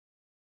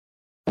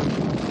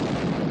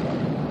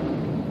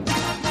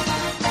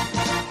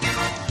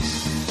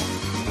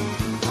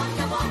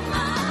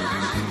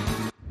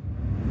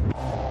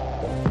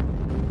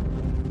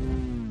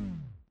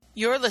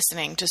You're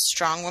listening to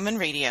Strong Woman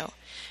Radio,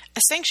 a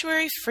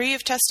sanctuary free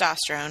of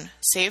testosterone,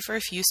 save for a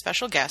few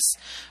special guests,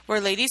 where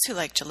ladies who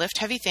like to lift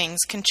heavy things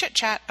can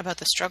chit-chat about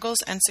the struggles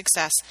and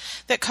success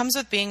that comes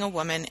with being a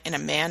woman in a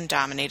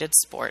man-dominated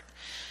sport.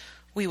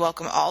 We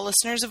welcome all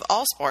listeners of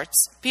all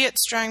sports, be it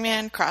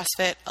strongman,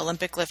 CrossFit,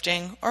 Olympic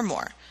lifting, or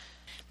more.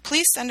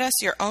 Please send us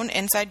your own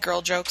inside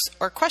girl jokes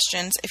or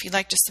questions if you'd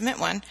like to submit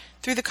one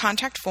through the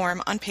contact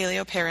form on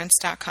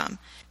paleoparents.com.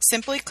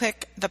 Simply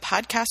click the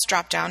podcast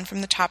drop-down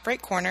from the top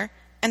right corner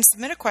and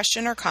submit a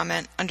question or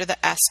comment under the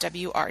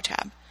SWR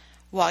tab.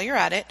 While you're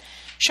at it,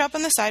 shop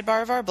on the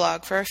sidebar of our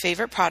blog for our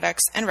favorite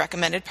products and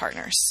recommended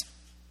partners.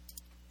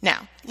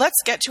 Now, let's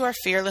get to our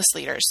fearless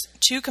leaders,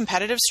 two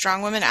competitive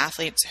strong women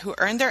athletes who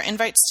earned their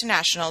invites to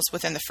nationals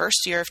within the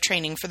first year of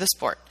training for the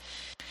sport.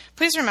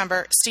 Please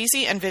remember,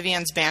 Stacey and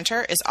Vivian's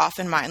banter is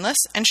often mindless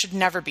and should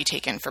never be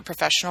taken for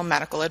professional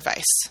medical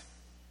advice.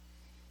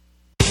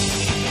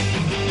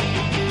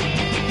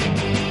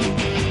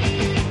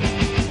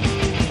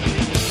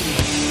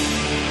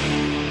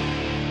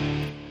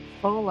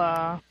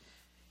 Hola.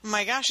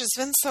 My gosh, it's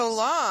been so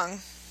long.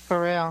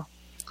 For real.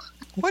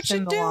 What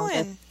you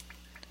doing?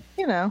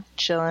 You know,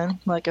 chilling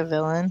like a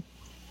villain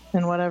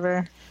and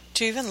whatever.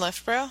 Do you even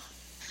lift, bro?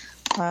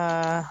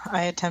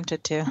 I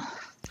attempted to.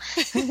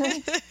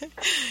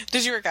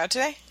 Did you work out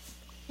today?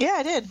 Yeah,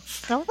 I did.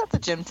 I was at the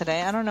gym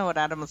today. I don't know what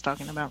Adam was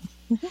talking about.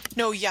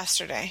 No,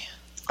 yesterday.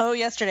 Oh,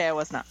 yesterday I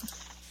was not.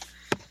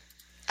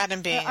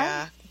 Adam being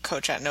a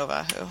coach at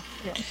Nova who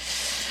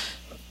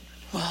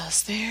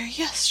was there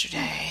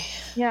yesterday.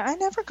 Yeah, I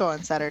never go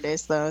on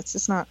Saturdays, though. It's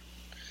just not...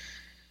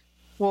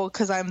 Well,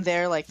 because I'm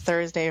there, like,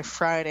 Thursday or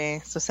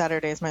Friday, so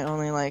Saturday is my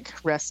only, like,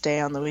 rest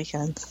day on the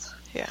weekends.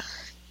 Yeah.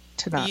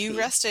 You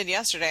rested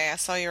yesterday. I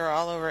saw you were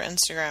all over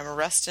Instagram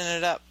resting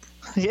it up.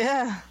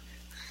 Yeah.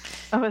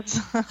 I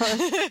was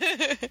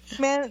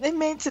Man, they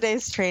made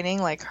today's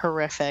training, like,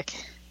 horrific.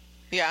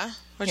 Yeah?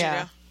 What'd you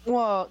do?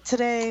 Well,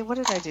 today... What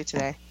did I do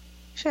today?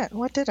 Shit,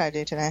 what did I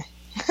do today?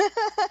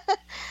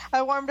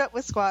 I warmed up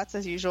with squats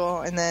as usual,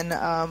 and then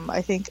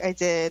I think I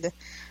did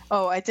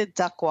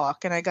duck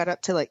walk, and I got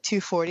up to like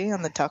 240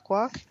 on the duck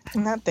walk,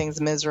 and that thing's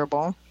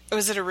miserable.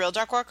 Was it a real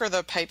duck walk or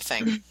the pipe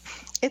thing?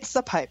 It's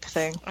the pipe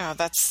thing. Oh,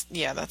 that's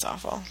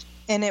awful.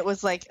 And it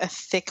was like a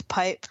thick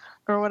pipe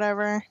or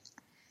whatever,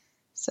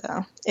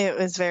 so it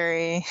was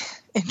very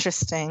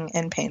interesting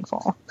and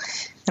painful,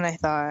 and I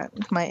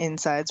thought my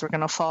insides were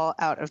going to fall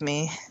out of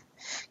me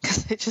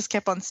because it just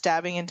kept on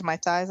stabbing into my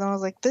thighs, and I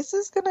was like, this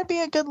is going to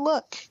be a good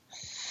look.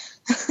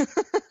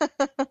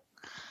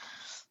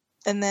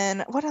 And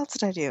then what else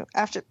did I do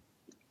after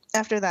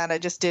that? I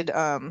just did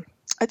I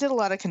did a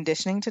lot of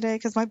conditioning today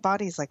because my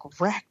body's like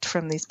wrecked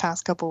from these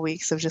past couple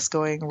weeks of just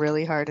going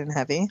really hard and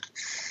heavy.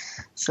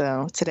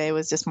 So today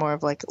was just more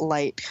of like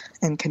light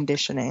and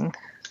conditioning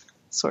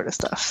sort of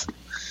stuff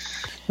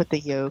with the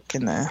yoke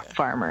and the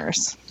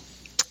farmers.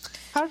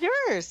 How's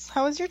yours?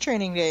 How was your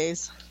training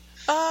days?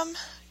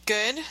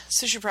 Good.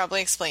 So should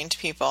probably explain to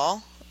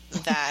people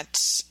that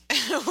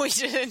we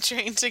didn't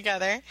train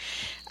together.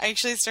 I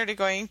actually started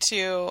going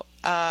to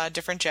a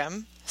different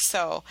gym.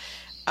 So,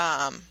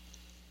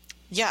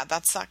 yeah,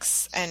 that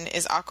sucks and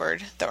is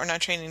awkward that we're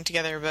not training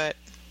together, but...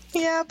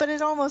 Yeah, but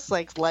it almost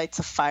like lights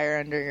a fire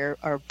under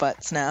our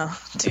butts now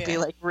to be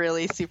like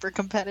really super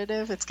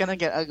competitive. It's going to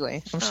get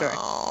ugly, I'm sure.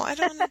 Oh, I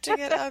don't want it to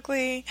get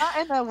ugly. Not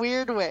in a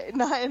weird way.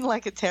 Not in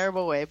like a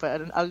terrible way, but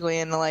an ugly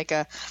in like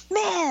a,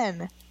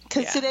 man...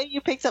 Because today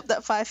you picked up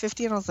that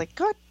 550, and I was like,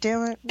 God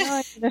damn it. No,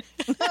 I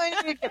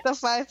need to get the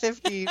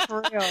 550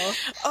 for real.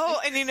 Oh,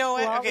 and you know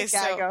what? Okay,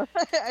 so,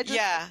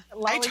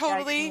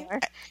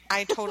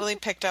 I totally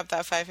picked up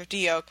that 550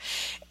 yoke,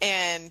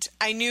 and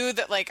I knew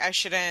that, like, I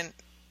shouldn't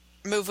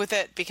move with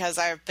it because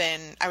I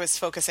was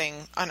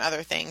focusing on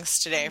other things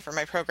today for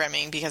my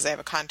programming because I have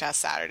a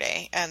contest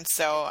Saturday, and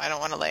so I don't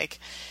want to, like,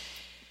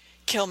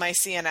 kill my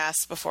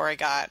CNS before I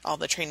got all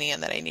the training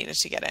in that I needed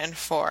to get in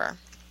for,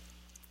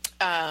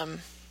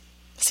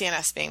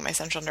 CNS being my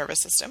central nervous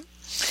system.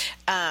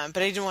 But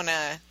I didn't want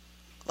to,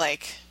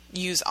 like,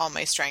 use all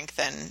my strength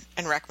and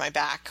wreck my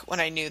back when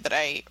I knew that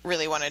I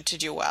really wanted to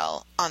do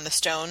well on the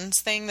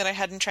stones thing that I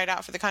hadn't tried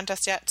out for the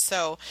contest yet.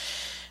 So,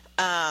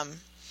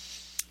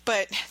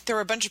 but there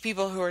were a bunch of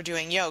people who were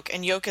doing yoke,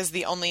 and yoke is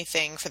the only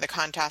thing for the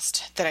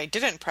contest that I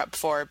didn't prep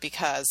for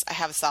because I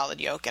have a solid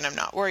yoke and I'm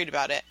not worried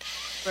about it.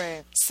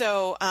 Right.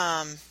 So,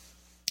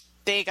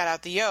 they got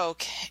out the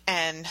yoke,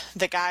 and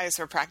the guys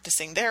were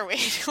practicing their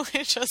weight,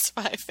 which was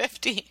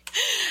 550.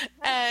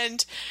 And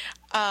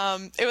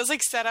it was,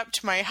 like, set up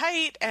to my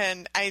height,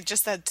 and I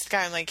just said to the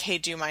guy, I'm like, hey,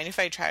 do you mind if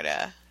I try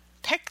to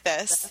pick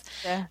this?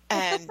 Yeah.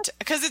 And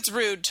because it's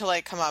rude to,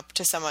 like, come up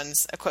to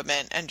someone's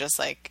equipment and just,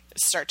 like,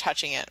 start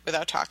touching it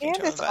without talking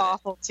to them about it. And it's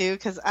awful, too,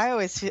 because I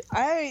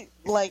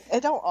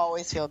don't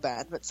always feel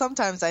bad, but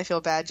sometimes I feel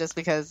bad just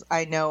because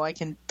I know I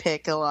can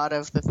pick a lot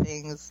of the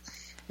things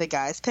the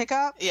guys pick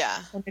up. Yeah.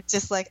 And it's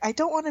just like, I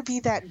don't want to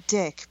be that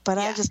dick, but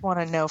I just want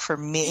to know for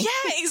me.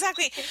 Yeah,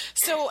 exactly.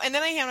 So, and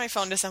then I hand my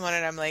phone to someone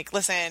and I'm like,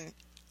 listen,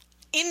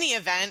 in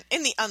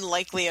the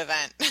unlikely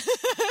event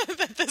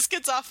that this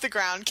gets off the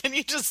ground, can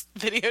you just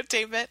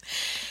videotape it?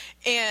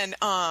 And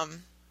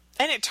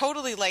it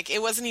totally, like,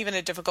 it wasn't even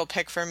a difficult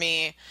pick for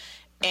me,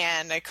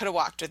 and I could have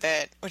walked with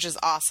it, which is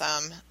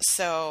awesome.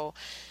 So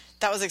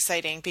that was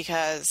exciting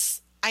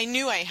because I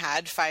knew I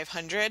had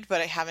 500,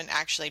 but I haven't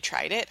actually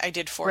tried it. I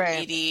did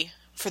 480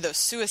 for those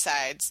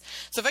suicides.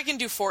 So if I can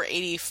do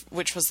 480,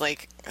 which was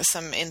like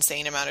some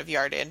insane amount of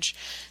yardage,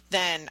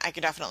 then I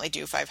could definitely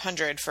do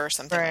 500 for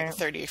something like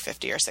 30,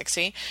 50, or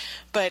 60.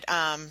 But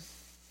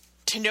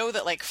to know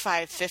that like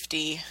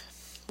 550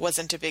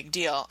 wasn't a big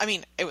deal. I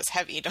mean, it was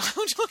heavy,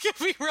 don't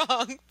get me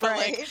wrong. But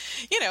like,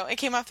 you know, it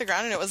came off the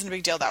ground and it wasn't a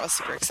big deal. That was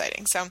super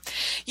exciting. So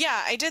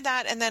yeah, I did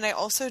that. And then I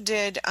also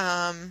did,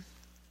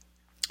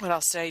 what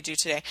else did I do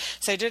today?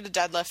 So I did a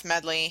deadlift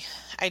medley.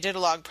 I did a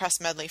log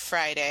press medley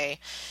Friday.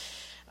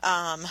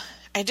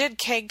 I did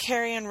keg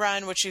carry and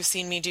run, which you've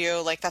seen me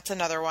do. Like, that's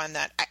another one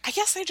that I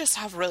guess I just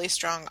have really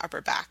strong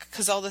upper back,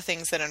 because all the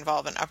things that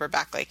involve an upper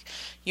back, like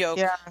yoke,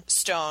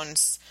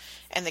 stones,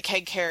 and the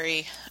keg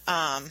carry,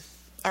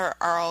 are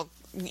all,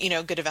 you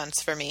know, good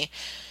events for me.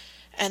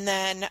 And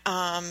then,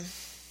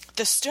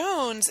 the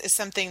stones is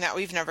something that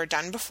we've never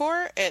done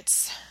before.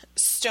 It's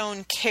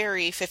stone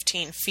carry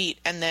 15 feet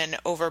and then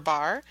over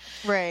bar.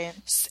 Right.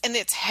 And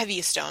it's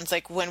heavy stones.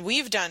 Like, when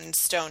we've done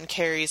stone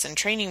carries in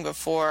training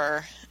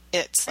before,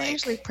 it's they're like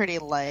usually pretty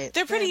light.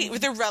 They're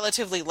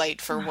relatively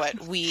light for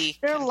what we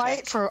They're can light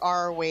pick. for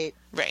our weight.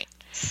 Right.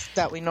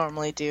 That we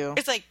normally do.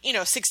 It's like, you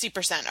know,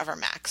 60% of our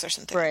max or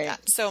something like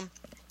that. So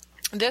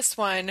this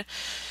one,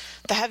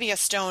 the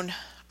heaviest stone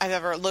I've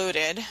ever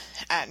loaded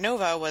at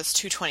Nova was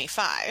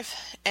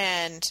 225.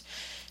 And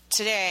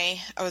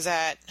today I was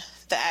at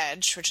the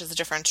Edge, which is a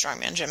different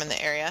strongman gym in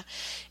the area,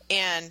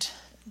 and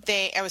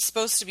I was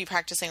supposed to be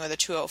practicing with a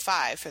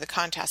 205 for the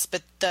contest,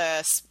 but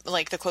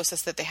the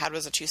closest that they had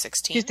was a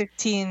 216.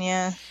 216,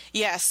 yeah.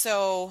 Yeah,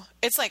 so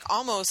it's like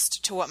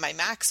almost to what my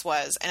max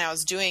was, and I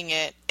was doing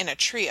it in a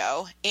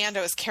trio, and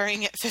I was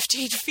carrying it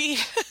 15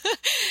 feet.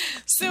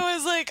 So I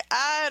was like,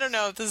 I don't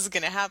know if this is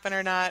going to happen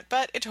or not,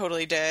 but it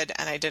totally did,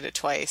 and I did it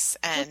twice.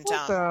 And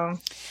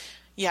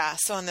yeah,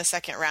 so in the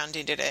second round,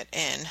 I did it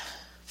in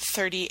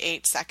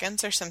 38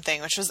 seconds or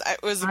something, which was a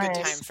good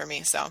time for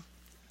me. So,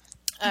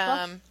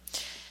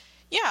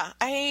 yeah,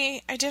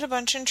 I did a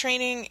bunch in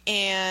training,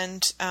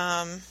 and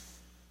it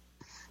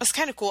was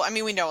kind of cool. I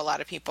mean, we know a lot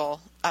of people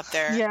up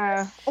there.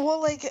 Yeah.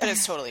 Well, like, but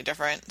it's totally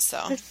different. So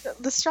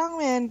the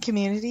strongman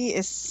community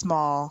is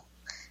small.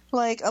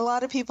 Like, a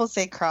lot of people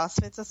say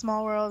CrossFit's a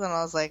small world, and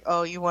I was like,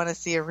 oh, you want to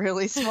see a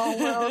really small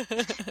world?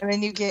 And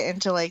then you get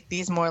into like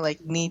these more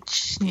like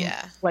niche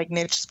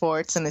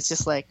sports, and it's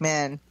just like,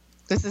 man,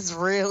 this is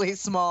really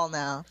small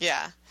now.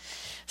 Yeah.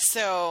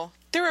 So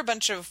there were a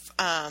bunch of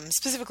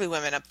specifically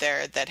women up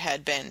there that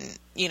had been,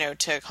 you know,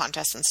 to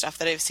contests and stuff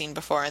that I've seen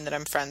before and that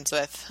I'm friends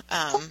with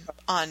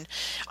on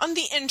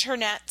the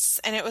internets,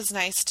 and it was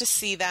nice to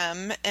see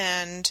them.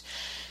 And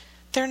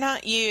they're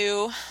not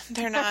you.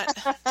 They're not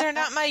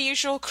my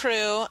usual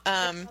crew.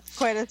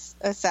 Quite a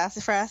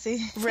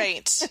sassafrasy.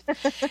 Right.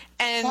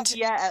 And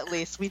yeah, at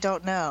least we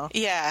don't know.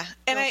 Yeah.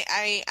 And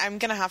I'm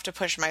going to have to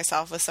push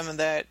myself with some of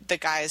the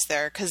guys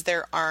there, because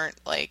there aren't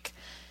like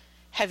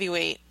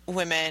heavyweight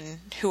women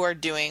who are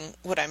doing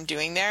what I'm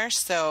doing there.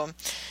 So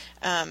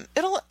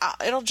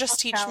it'll just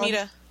teach me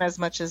to, as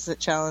much as it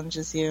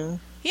challenges you.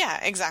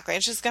 Yeah, exactly.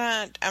 It's just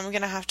I'm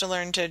going to have to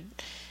learn to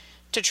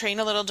train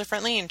a little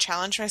differently and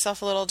challenge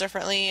myself a little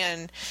differently,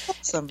 and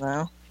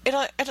somehow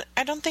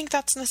I don't think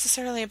that's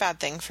necessarily a bad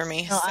thing for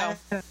me. No, so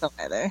I don't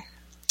either.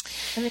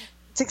 I mean,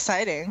 it's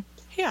exciting.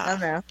 Yeah. I don't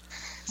know.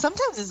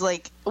 Sometimes it's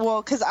like,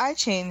 well, because I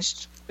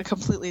changed a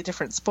completely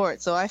different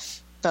sport, so I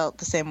felt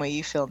the same way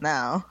you feel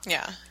now.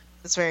 Yeah.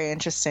 It's very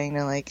interesting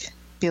to like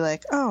be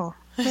like, oh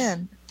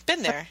man,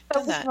 been there, I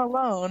wasn't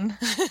alone.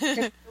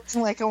 It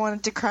wasn't like I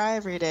wanted to cry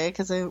every day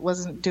because I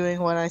wasn't doing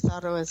what I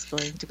thought I was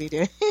going to be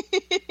doing.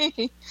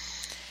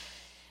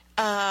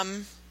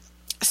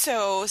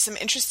 So some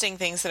interesting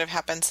things that have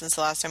happened since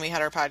the last time we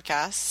had our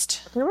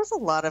podcast. There was a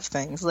lot of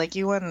things. Like,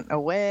 you went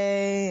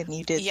away and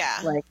you did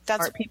like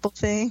smart people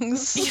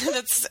things. Yeah,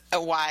 that's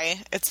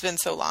why it's been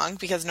so long,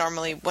 because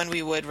normally when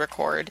we would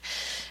record,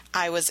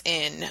 I was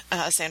in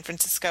San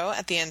Francisco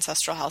at the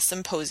Ancestral Health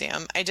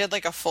Symposium. I did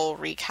like a full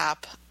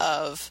recap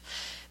of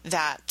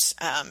that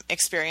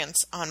experience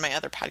on my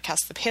other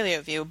podcast, The Paleo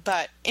View.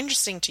 But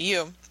interesting to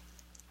you,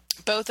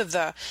 both of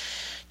the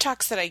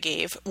talks that I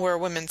gave were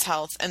women's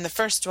health, and the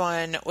first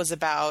one was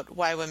about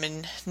why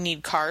women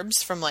need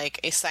carbs from like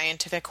a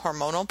scientific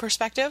hormonal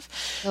perspective.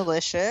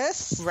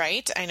 Delicious.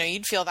 Right? I know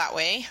you'd feel that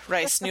way.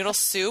 Rice noodle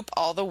soup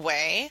all the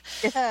way.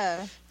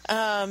 Yeah.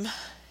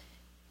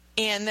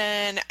 And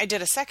then I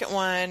did a second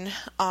one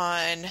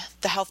on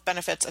the health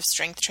benefits of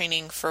strength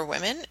training for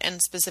women,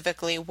 and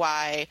specifically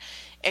why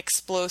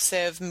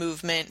explosive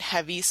movement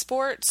heavy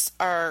sports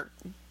are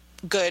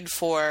good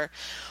for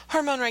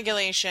hormone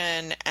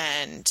regulation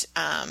and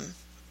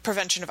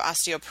prevention of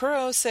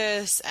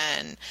osteoporosis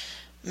and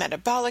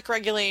metabolic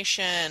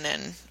regulation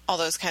and all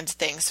those kinds of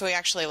things. So we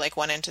actually like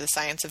went into the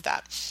science of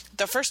that.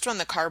 The first one,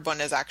 the carb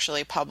one, is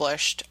actually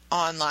published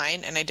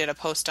online, and I did a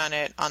post on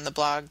it on the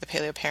blog, the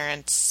Paleo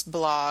Parents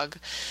blog,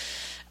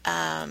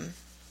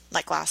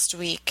 like last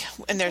week.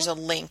 And there's a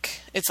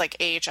link. It's like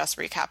AHS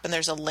recap, and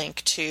there's a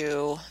link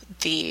to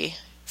the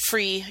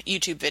free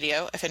YouTube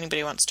video if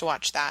anybody wants to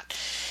watch that.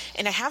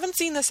 And I haven't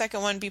seen the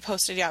second one be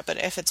posted yet,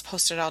 but if it's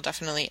posted, I'll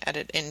definitely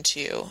edit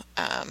into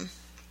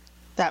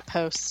that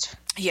post.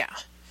 Yeah.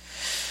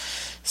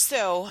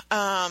 So,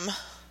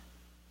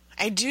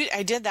 I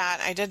did that.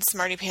 I did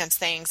smarty pants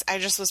things. I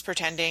just was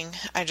pretending.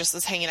 I just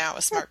was hanging out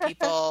with smart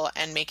people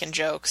and making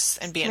jokes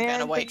and being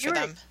Vanna White for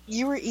them.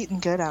 You were eating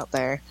good out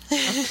there.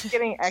 I was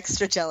getting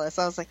extra jealous.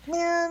 I was like,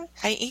 man.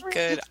 I eat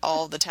good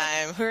all the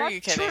time. Who are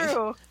you kidding?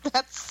 True.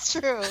 That's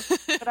true.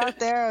 But out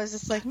there, I was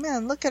just like,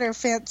 man, look at her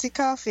fancy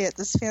coffee at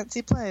this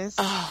fancy place.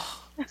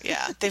 Oh,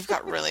 yeah. They've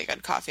got really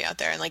good coffee out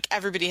there. And like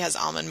everybody has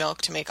almond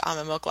milk to make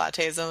almond milk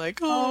lattes. I'm like,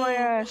 oh my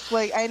gosh.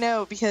 Like, I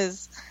know,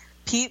 because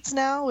Pete's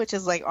now, which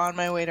is like on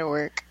my way to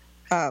work,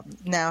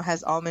 now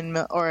has almond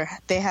milk, or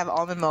they have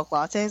almond milk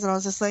lattes, and I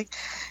was just like,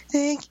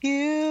 thank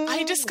you.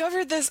 I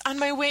discovered this on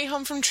my way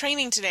home from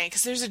training today,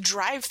 because there's a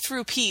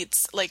drive-through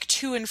Pete's like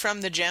to and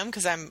from the gym,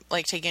 because I'm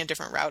like taking a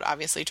different route,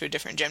 obviously, to a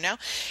different gym now,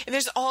 and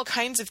there's all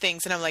kinds of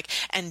things, and I'm like,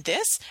 and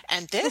this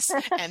and this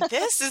and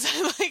this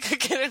is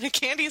like in a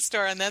candy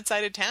store on that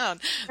side of town.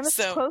 And it's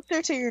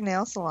closer to your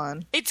nail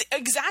salon. It's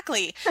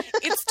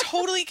it's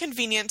totally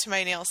convenient to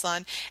my nail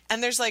salon,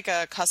 and there's like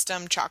a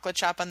custom chocolate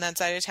shop on that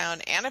side of town,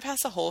 and I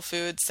pass a Whole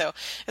Foods, so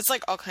it's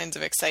like all kinds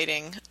of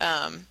exciting.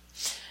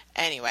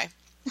 Anyway.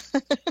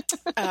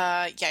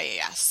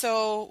 Yeah.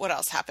 So what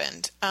else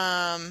happened?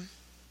 I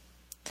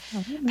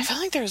felt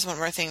like there was one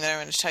more thing that I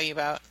wanted to tell you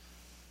about.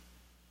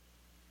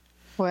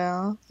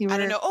 Well, I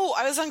don't know. Oh,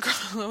 I was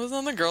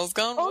on the Girls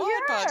Gone Wild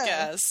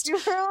podcast. You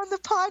were on the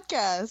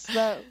podcast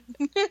that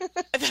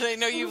I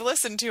know you've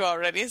listened to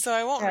already, so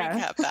I won't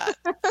recap that.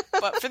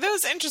 But for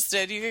those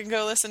interested, you can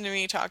go listen to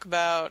me talk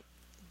about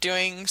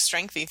doing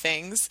strengthy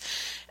things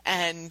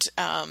and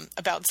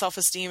about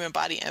self-esteem and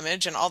body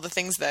image and all the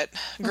things that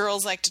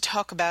girls like to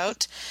talk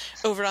about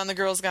over on the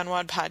Girls Gone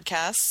Wild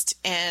podcast.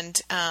 And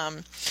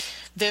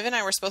Viv and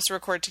I were supposed to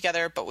record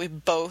together, but we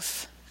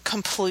both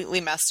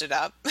completely messed it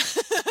up. We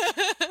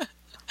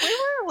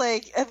were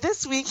like,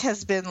 this week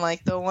has been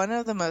like one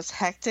of the most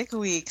hectic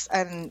weeks,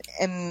 and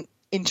in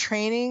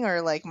training,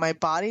 or like my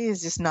body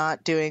is just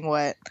not doing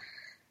what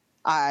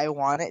I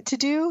want it to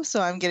do,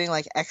 so I'm getting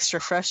like extra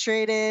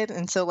frustrated,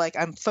 and so like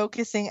I'm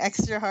focusing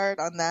extra hard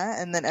on that,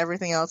 and then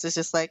everything else is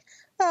just like,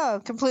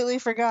 oh, completely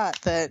forgot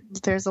that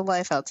there's a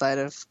life outside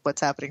of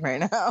what's happening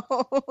right now.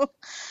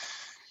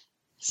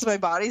 So my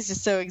body's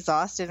just so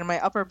exhausted, and my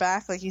upper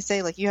back, like you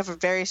say, like you have a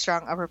very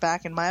strong upper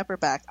back, and my upper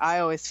back I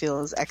always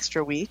feel is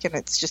extra weak, and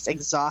it's just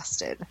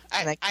exhausted.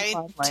 And I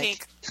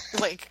think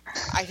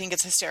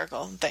it's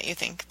hysterical that you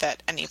think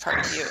that any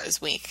part of you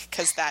is weak,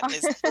 because that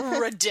is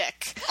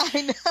ridiculous.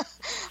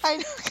 I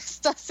know, because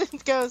Dustin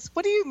goes,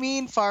 what do you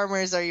mean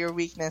farmers are your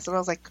weakness? And I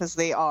was like, because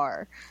they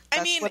are.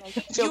 I mean,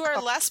 you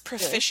are less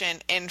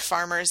proficient in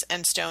farmers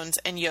and stones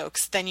and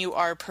yokes than you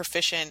are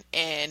proficient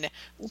in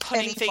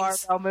putting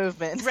things barbell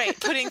movement. Right,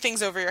 putting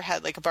things over your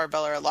head like a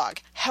barbell or a log.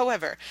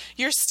 However,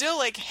 you're still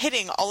like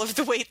hitting all of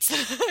the weights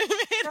that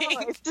I'm hitting.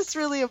 No, it's just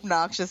really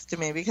obnoxious to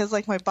me, because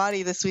like my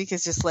body this week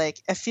is just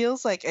like, it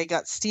feels like I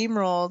got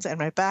steamrolled and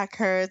my back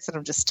hurts and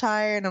I'm just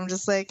tired, and I'm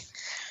just like,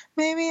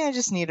 maybe I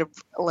just need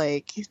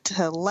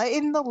to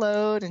lighten the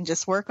load and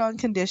just work on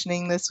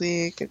conditioning this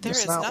week and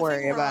just not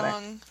worry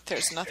about it.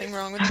 There's nothing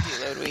wrong with the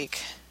deload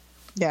week.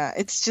 Yeah,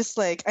 it's just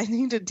like I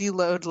need to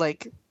deload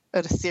like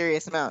at a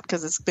serious amount,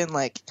 because it's been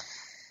like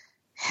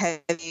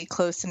heavy,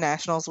 close to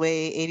nationals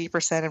weight,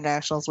 80% of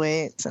nationals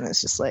weights, and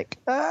it's just like,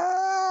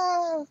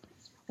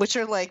 which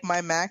are like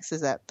my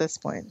maxes at this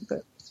point,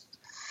 but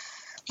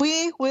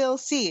we will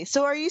see.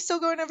 So are you still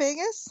going to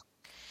Vegas?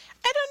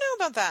 I don't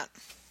know about that.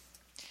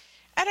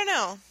 I don't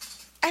know.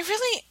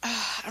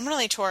 I'm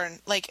really torn.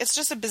 Like, it's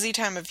just a busy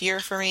time of year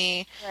for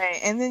me. Right.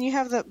 And then you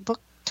have the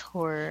book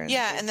tour.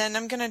 Yeah. And then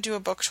I'm going to do a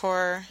book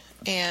tour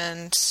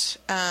and,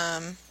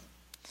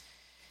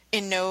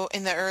 in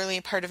the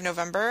early part of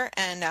November,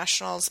 and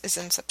nationals is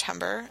in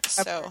September.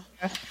 So,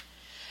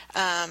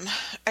 and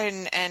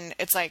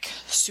it's like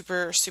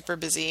super, super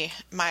busy,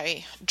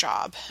 my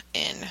job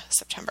in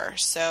September.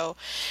 So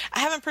I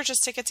haven't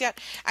purchased tickets yet.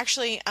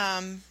 Actually,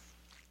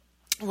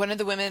 one of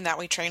the women that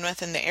we train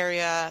with in the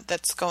area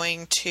that's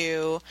going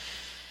to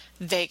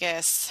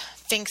Vegas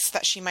thinks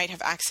that she might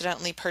have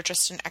accidentally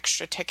purchased an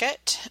extra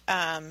ticket,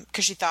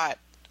 because she thought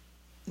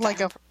like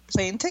a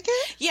plane ticket?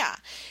 Yeah,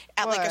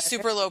 at like a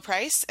super low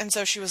price. And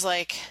so she was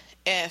like,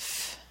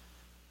 if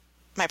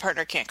my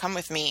partner can't come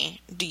with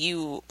me, do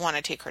you want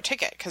to take her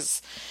ticket?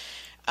 Because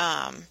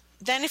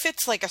then if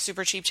it's like a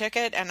super cheap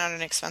ticket and not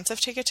an expensive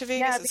ticket to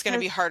Vegas, it's going to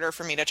be harder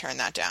for me to turn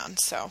that down.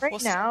 So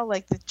right now,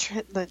 like the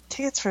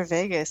tickets for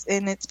Vegas,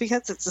 and it's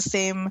because it's the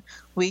same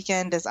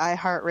weekend as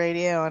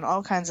iHeartRadio and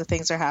all kinds of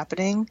things are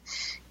happening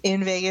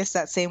in Vegas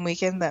that same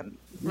weekend. That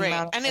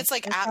right, and it's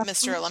like at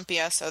Mr.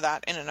 Olympia, so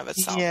that in and of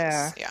itself,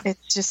 yeah,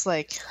 it's just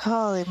like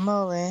holy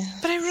moly.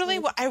 But I really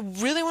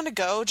want to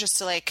go just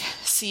to like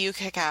see you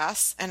kick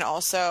ass, and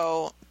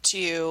also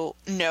to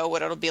know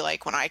what it'll be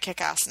like when I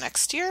kick ass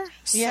next year.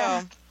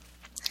 So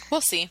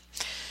we'll see.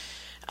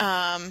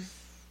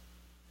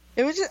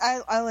 It was just,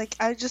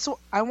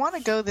 I want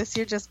to go this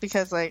year just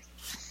because like,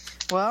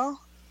 well,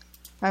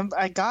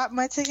 I got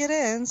my ticket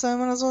in, so I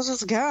might as well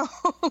just go.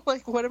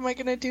 Like, what am I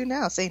going to do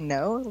now? Say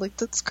no? Like,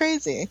 that's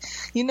crazy.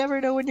 You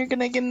never know when you're going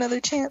to get another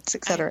chance,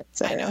 et cetera, et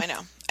cetera. I know.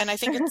 And I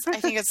think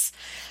it's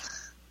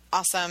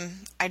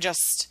awesome.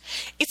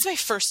 It's my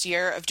first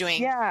year of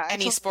doing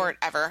any sport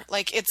ever.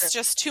 Like, it's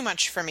just too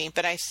much for me.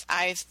 But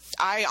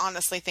I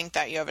honestly think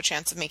that you have a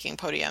chance of making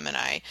podium, and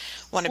I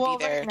want to be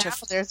there. Right now,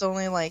 there's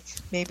only like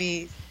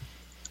maybe.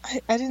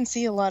 I didn't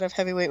see a lot of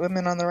heavyweight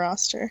women on the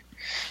roster,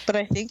 but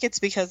I think it's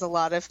because a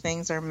lot of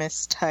things are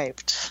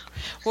mistyped.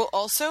 Well,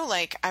 also,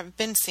 like, I've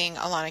been seeing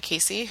Alana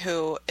Casey,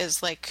 who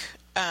is like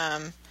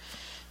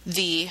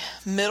the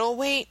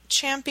middleweight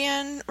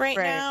champion right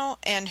now,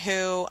 and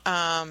who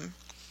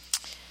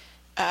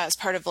is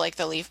part of like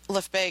the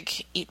Lift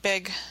Big, Eat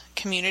Big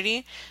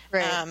community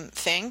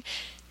thing.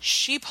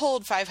 She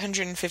pulled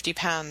 550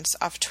 pounds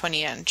off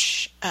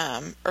 20-inch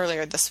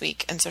earlier this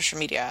week in social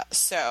media.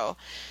 So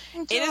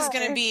it is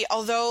going to be,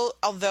 although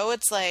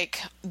it's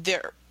like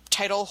their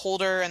title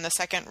holder and the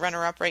second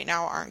runner-up right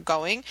now aren't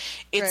going,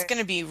 it's going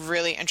to be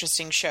really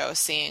interesting show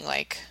seeing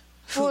like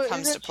who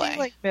comes to play. She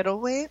like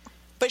middleweight?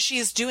 But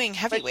she's doing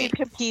heavyweight. But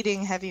she's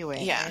competing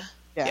heavyweight. Yeah.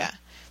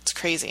 It's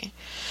crazy.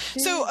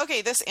 So,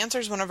 okay, this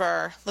answers one of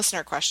our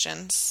listener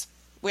questions.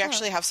 We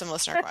actually have some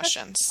listener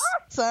questions.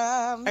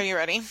 Awesome. Are you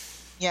ready?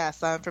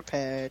 Yes, I'm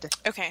prepared.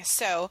 Okay,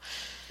 so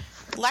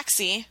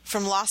Lexi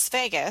from Las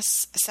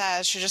Vegas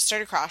says she just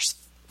started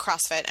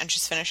CrossFit and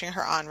she's finishing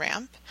her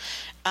on-ramp.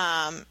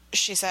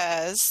 She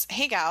says,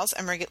 "Hey gals,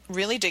 I'm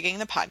really digging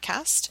the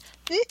podcast."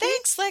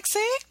 Thanks,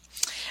 Lexi.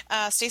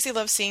 Stacy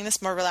loves seeing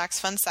this more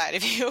relaxed, fun side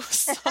of you.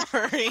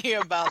 Sorry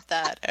about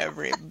that,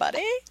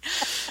 everybody.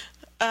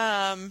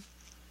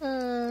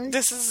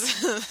 This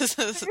is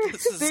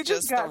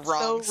just the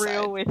wrong so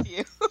real side. with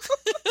you.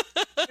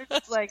 They're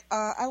just like,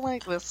 I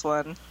like this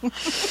one.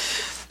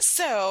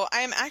 So,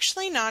 I'm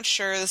actually not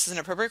sure this is an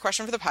appropriate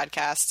question for the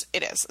podcast.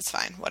 It is. It's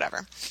fine.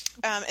 Whatever.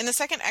 In the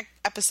second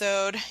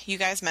episode, you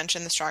guys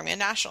mentioned the Strongman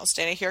Nationals.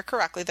 Did I hear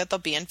correctly that they'll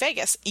be in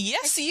Vegas?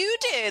 Yes, you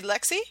did,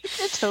 Lexi.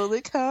 You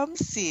totally come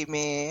see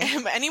me.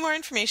 Any more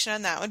information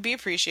on that would be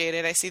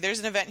appreciated. I see there's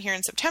an event here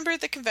in September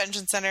at the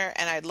convention center,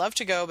 and I'd love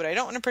to go, but I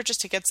don't want to purchase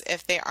tickets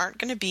if they aren't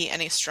going to be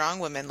any strong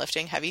women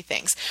lifting heavy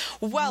things.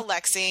 Well,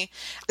 Lexi,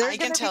 I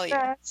can tell you,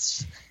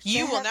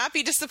 you will not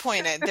be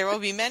disappointed. There will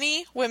be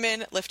many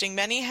women lifting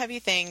many heavy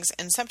things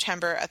in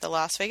September at the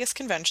Las Vegas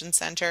Convention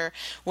Center,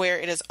 where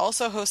it is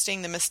also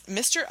hosting the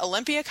Mr.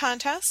 Olympia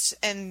contest,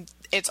 and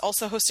it's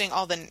also hosting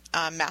all the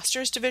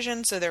Masters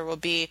division, so there will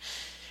be,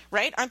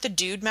 right? Aren't the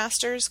Dude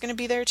Masters going to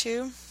be there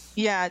too?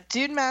 Yeah,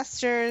 Dude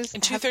Masters.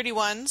 And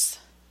 231s.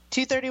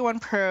 231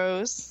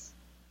 pros.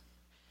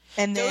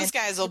 And those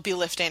guys will be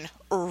lifting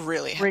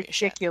really heavy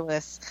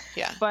ridiculous shit.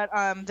 Yeah. But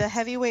the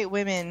heavyweight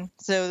women,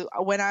 so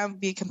when I'll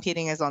be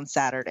competing is on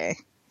Saturday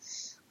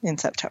in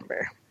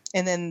September.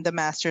 And then the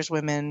Masters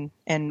women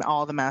and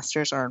all the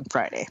Masters are on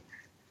Friday.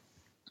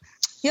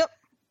 Yep.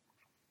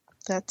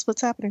 That's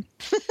what's happening.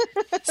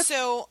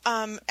 So,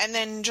 and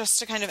then just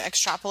to kind of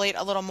extrapolate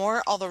a little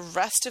more, all the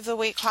rest of the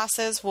weight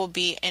classes will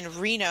be in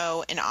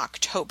Reno in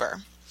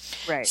October.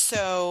 Right.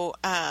 So,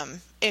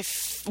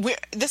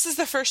 this is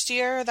the first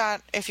year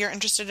that if you're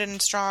interested in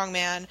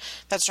Strongman,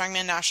 that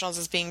Strongman Nationals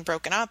is being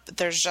broken up.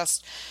 There's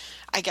just,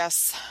 I guess,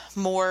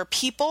 more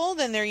people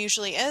than there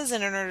usually is.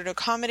 And in order to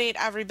accommodate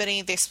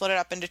everybody, they split it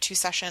up into 2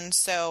 sessions.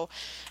 So,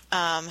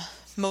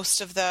 most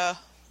of the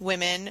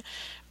women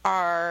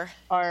are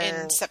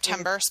in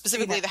September,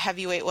 specifically the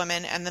heavyweight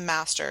women and the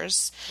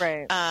Masters.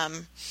 Right.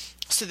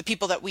 So the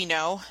people that we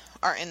know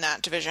are in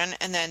that division.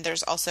 And then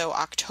there's also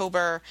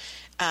October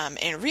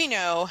in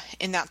Reno,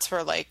 and that's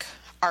for like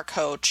our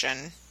coach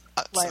and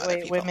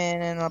lightweight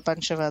women and a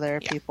bunch of other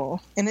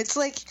people. And it's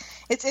like,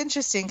 it's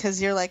interesting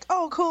because you're like,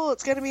 oh, cool,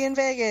 it's going to be in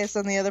Vegas.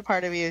 And the other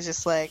part of you is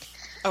just like,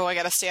 oh, I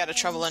got to stay out of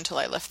trouble until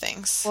I lift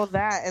things. Well,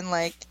 that, and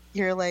like,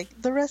 you're like,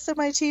 the rest of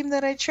my team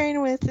that I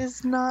train with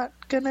is not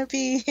going to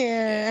be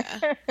here.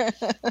 Yeah.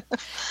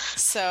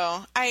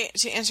 So,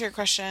 to answer your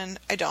question,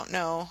 I don't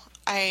know.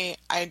 I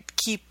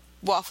keep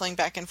waffling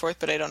back and forth,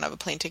 but I don't have a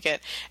plane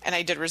ticket, and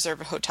I did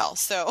reserve a hotel.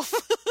 So,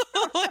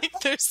 like,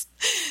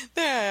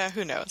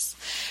 who knows?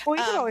 Well,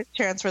 you can always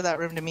transfer that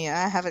room to me.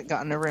 I haven't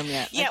gotten a room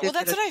yet. Yeah, well,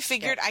 that's what I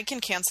figured. I can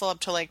cancel up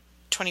to like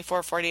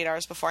 24, 48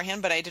 hours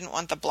beforehand, but I didn't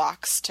want the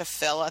blocks to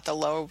fill at the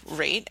low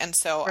rate, and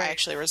so I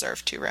actually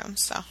reserved 2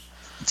 rooms. So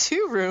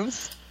 2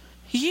 rooms?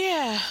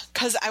 Yeah,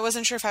 because I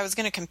wasn't sure if I was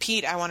going to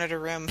compete. I wanted a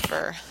room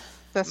for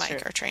That's Mike, true.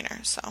 our trainer.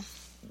 So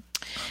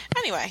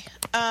anyway,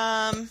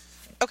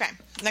 okay,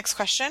 next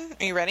question.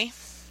 Are you ready?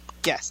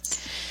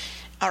 Yes.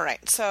 All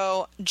right.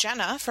 So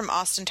Jenna from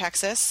Austin,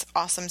 Texas,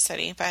 awesome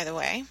city, by the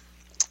way.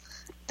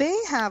 They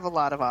have a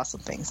lot of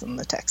awesome things in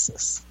the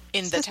Texas.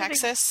 In the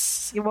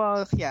Texas?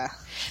 Well, yeah.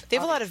 They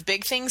have a lot of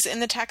big things in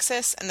the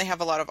Texas, and they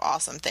have a lot of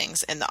awesome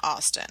things in the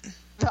Austin.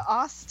 The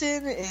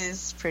Austin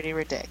is pretty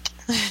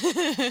ridiculous.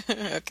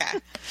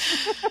 Okay.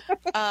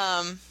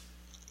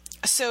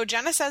 So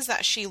Jenna says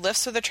that she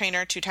lifts with a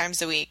trainer 2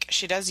 times a week.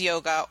 She does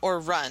yoga or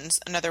runs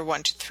another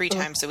 1 to 3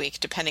 times a week,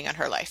 depending on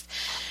her life.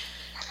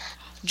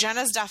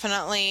 Jenna's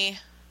definitely...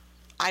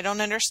 I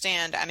don't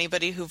understand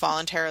anybody who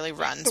voluntarily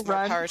runs.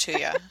 More power to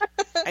you.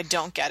 I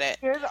don't get it.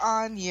 Good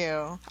on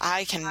you.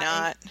 I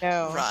cannot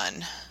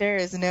run. There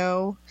is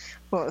no...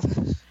 Well,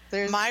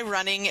 my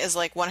running is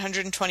like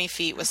 120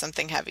 feet with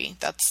something heavy.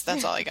 That's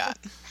all I got.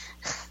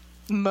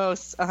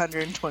 Most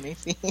 120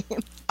 feet.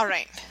 All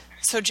right.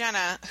 So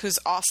Jenna, who's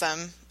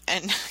awesome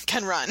and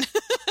can run,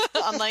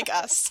 unlike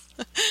us,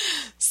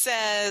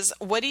 says,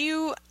 what do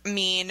you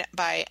mean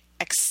by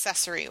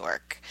accessory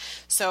work?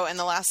 So in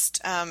the last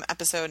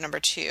episode,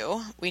 number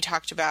 2, we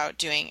talked about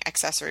doing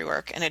accessory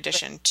work in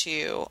addition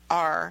to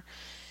our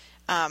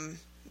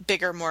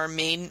bigger, more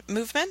main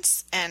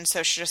movements. And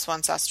so she just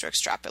wants us to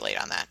extrapolate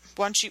on that.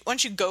 Once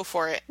you go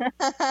for it,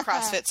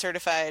 CrossFit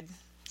certified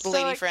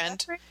lady friend.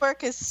 Accessory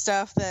work is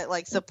stuff that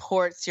like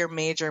supports your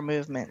major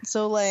movement.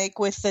 So like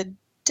with the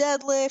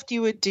deadlift,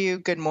 you would do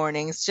good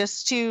mornings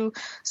just to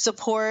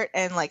support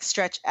and like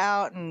stretch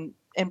out and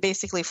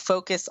basically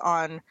focus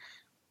on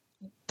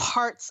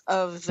parts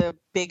of the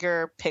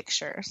bigger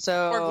picture.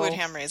 So or glute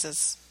ham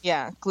raises.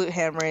 Yeah, glute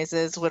ham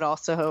raises would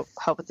also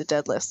help with the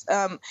deadlifts.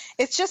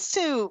 It's just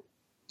to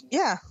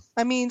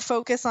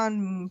focus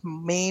on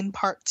main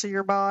parts of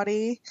your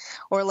body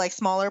or like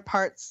smaller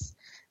parts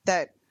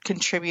that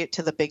contribute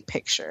to the big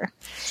picture.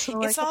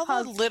 So it's all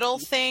the little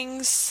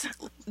things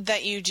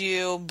that you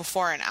do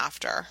before and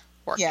after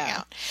working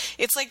out.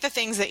 It's like the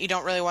things that you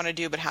don't really want to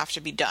do but have to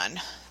be done.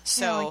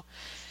 So,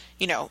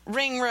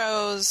 ring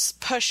rows,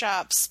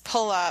 push-ups,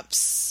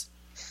 pull-ups,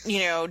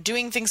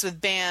 doing things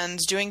with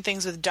bands, doing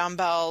things with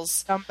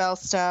dumbbells. Dumbbell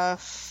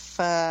stuff,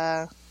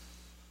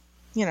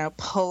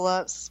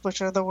 pull-ups,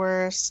 which are the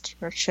worst,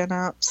 or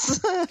chin-ups.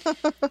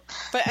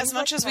 But as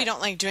much as we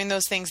don't like doing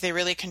those things, they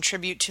really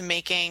contribute to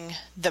making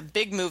the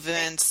big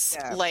movements,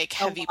 like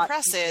heavy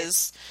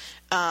presses,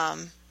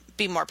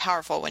 be more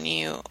powerful when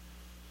you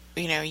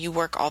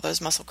work all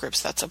those muscle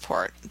groups that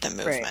support the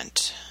movement.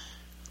 Right.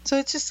 So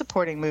it's just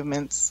supporting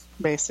movements,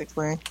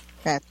 basically,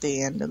 at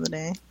the end of the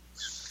day.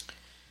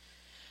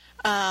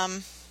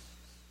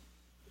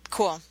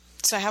 Cool.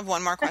 So I have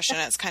one more question.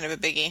 It's kind of a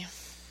biggie.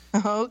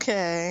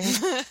 Okay.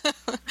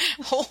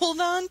 Hold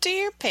on to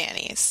your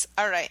panties.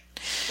 All right.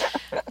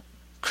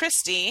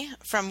 Christy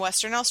from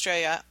Western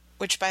Australia,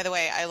 which, by the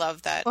way, I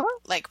love that,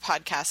 like,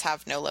 podcasts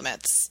have no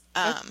limits.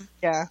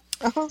 Yeah.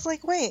 I was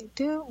like, wait,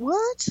 dude,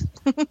 what?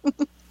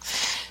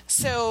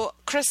 So,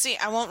 Christy,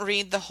 I won't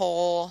read the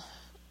whole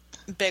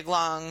big,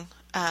 long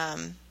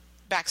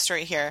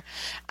backstory here.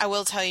 I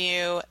will tell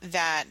you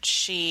that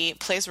she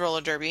plays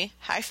roller derby.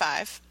 High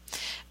five.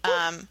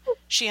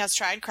 She has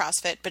tried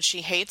CrossFit, but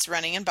she hates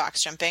running and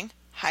box jumping.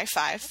 High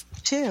five.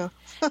 Too.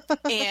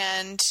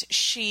 And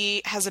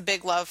she has a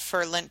big love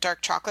for Lindt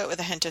dark chocolate with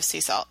a hint of sea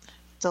salt.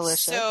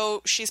 Delicious.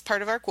 So she's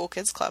part of our Cool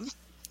Kids Club.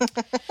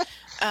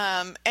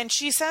 And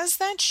she says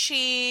that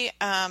she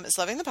is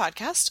loving the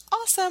podcast.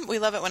 Awesome. We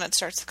love it when it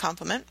starts with a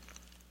compliment.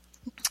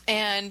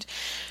 And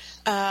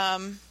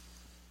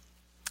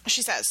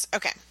she says,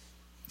 okay.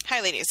 Hi,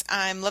 ladies.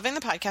 I'm loving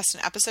the podcast,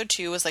 and episode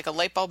 2 was like a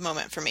light bulb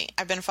moment for me.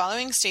 I've been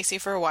following Stacy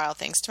for a while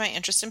thanks to my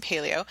interest in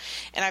paleo,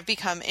 and I've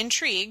become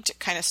intrigued,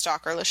 kind of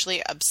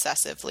stalkerishly,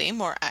 obsessively,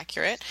 more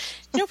accurate.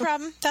 No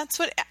problem. That's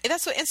what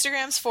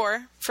Instagram's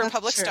for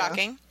public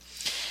stalking.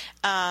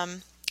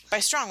 By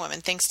strong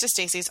women, thanks to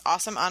Stacy's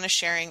awesome, honest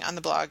sharing on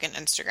the blog and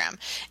Instagram.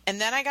 And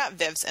then I got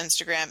Viv's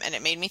Instagram, and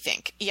it made me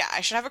think, yeah,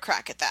 I should have a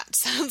crack at that.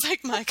 Sounds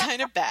like my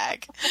kind of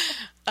bag.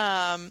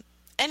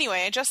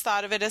 Anyway, I just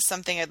thought of it as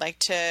something I'd like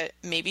to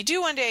maybe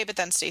do one day, but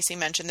then Stacy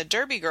mentioned the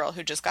Derby girl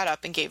who just got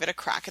up and gave it a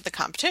crack at the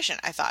competition.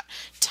 I thought,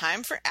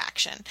 time for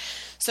action.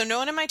 So no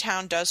one in my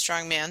town does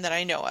strongman that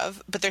I know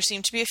of, but there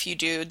seem to be a few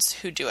dudes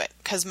who do it.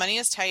 Because money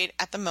is tight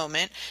at the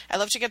moment, I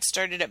love to get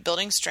started at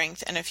building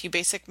strength and a few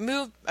basic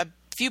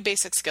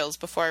skills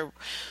before I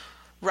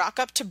rock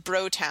up to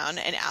Brotown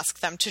and ask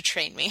them to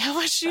train me. How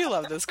much do you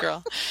love this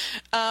girl?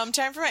 Time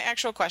for my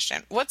actual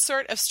question. What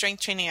sort of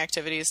strength training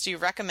activities do you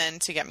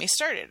recommend to get me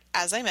started?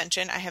 As I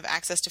mentioned, I have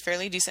access to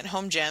fairly decent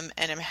home gym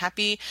and am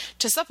happy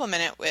to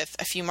supplement it with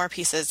a few more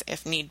pieces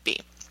if need be.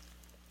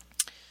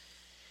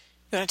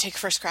 You want to take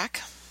first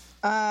crack?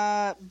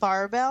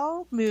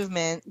 Barbell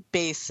movement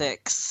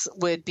basics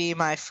would be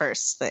my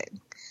first thing,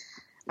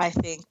 I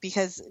think,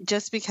 because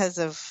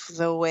of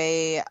the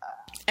way...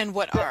 And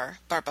what are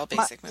barbell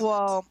basic movements?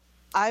 Well,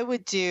 I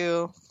would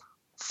do,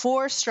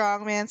 for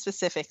strongman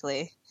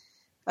specifically,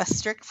 a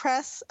strict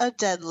press, a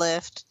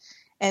deadlift,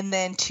 and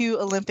then 2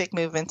 Olympic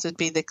movements would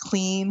be the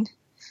clean,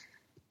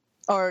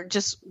 or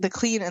just the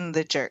clean and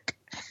the jerk.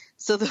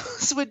 So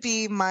those would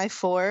be my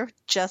 4,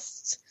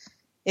 just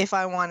if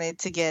I wanted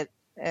to get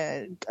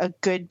a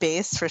good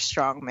base for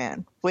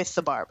strongman with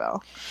the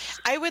barbell.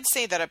 I would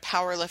say that a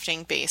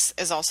powerlifting base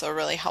is also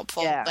really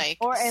helpful. Yeah.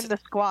 And the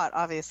squat,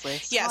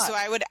 obviously. Yeah, so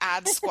I would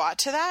add squat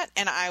to that,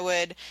 and I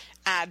would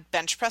add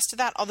bench press to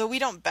that. Although we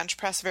don't bench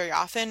press very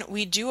often,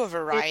 we do a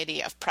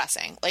variety of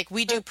pressing. Like,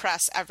 we do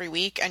press every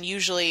week, and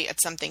usually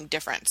it's something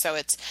different. So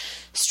it's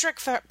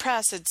strict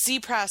press, it's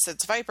Z press,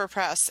 it's Viper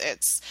press,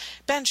 it's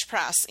bench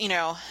press. You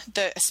know,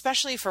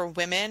 especially for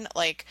women,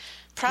 like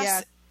press.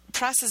 Yeah.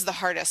 Press is the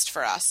hardest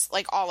for us,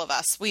 like all of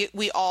us.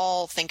 We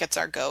all think it's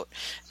our goat.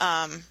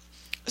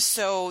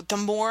 So the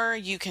more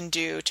you can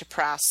do to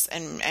press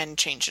and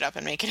change it up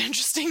and make it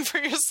interesting for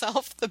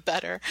yourself, the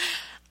better.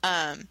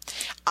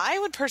 I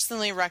would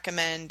personally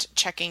recommend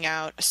checking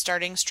out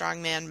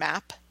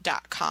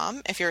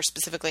startingstrongmanmap.com if you're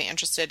specifically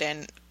interested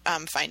in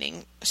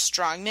finding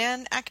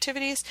strongman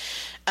activities.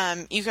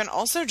 You can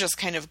also just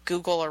kind of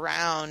Google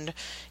around,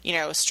 you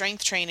know,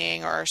 strength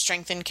training or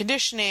strength and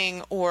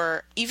conditioning,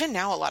 or even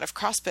now a lot of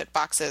CrossFit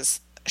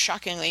boxes,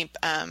 shockingly,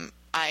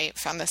 I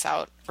found this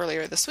out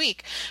earlier this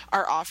week,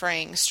 are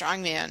offering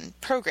strongman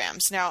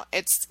programs. Now,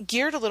 it's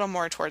geared a little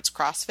more towards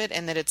CrossFit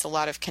in that it's a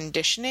lot of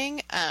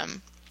conditioning,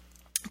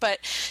 but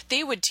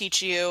they would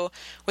teach you,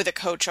 with a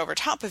coach over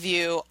top of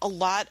you, a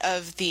lot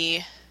of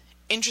the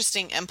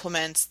interesting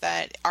implements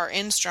that are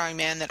in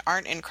strongman that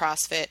aren't in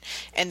CrossFit,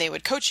 and they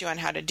would coach you on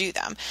how to do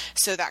them.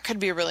 So that could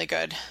be a really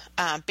good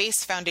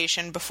base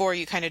foundation before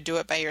you kind of do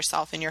it by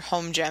yourself in your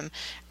home gym,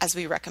 as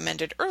we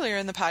recommended earlier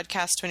in the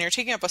podcast. When you're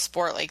taking up a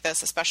sport like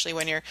this, especially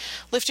when you're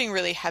lifting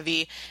really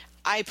heavy,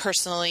 I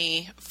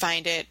personally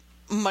find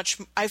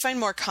I find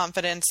more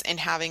confidence in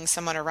having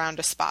someone around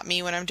to spot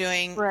me when I'm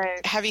doing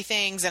heavy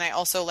things. And I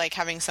also like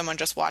having someone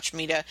just watch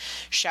me, to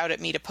shout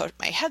at me to put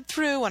my head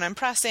through when I'm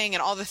pressing,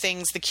 and all the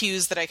things, the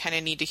cues that I kind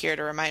of need to hear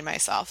to remind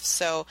myself.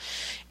 So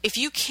if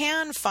you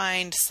can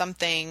find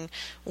something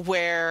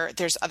where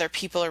there's other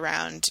people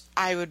around,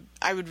 I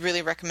would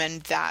really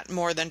recommend that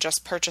more than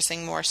just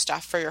purchasing more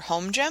stuff for your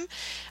home gym.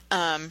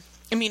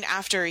 I mean,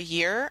 after a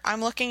year,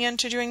 I'm looking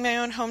into doing my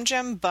own home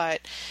gym,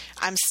 but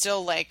I'm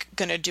still like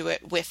going to do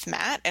it with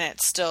Matt, and I'm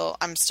still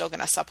going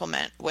to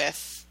supplement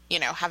with, you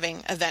know,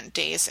 having event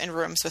days in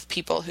rooms with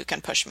people who can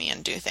push me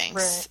and do things.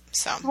 Right.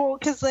 So, well,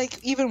 because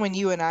like even when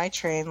you and I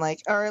train,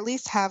 like, or at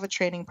least have a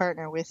training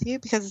partner with you,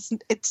 because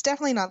it's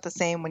definitely not the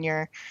same when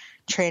you're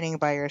training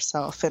by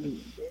yourself.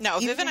 And no,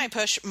 Viv and I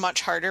push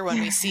much harder when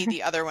we see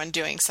the other one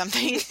doing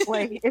something.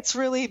 Like, it's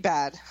really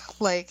bad.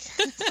 Like,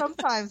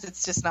 sometimes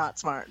it's just not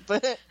smart,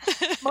 but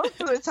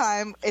most of the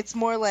time it's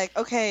more like,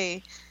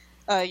 okay,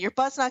 your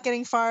butt's not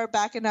getting far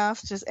back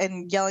enough,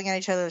 and yelling at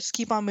each other, just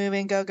keep on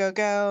moving, go, go,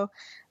 go.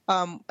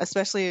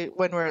 Especially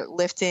when we're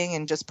lifting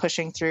and just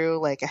pushing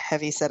through like a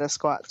heavy set of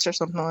squats or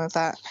something like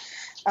that.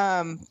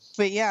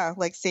 But yeah,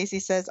 like Stacey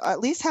says, I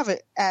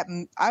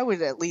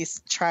would at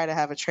least try to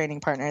have a training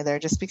partner there,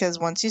 just because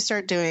once you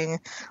start doing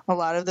a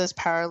lot of those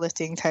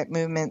powerlifting type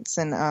movements,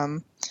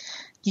 and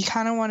you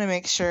kind of want to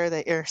make sure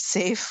that you're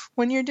safe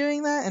when you're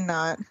doing that and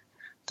not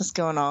just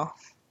going all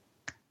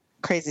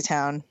crazy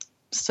town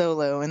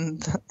solo in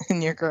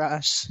your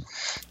garage.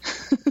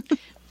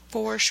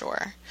 For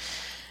sure.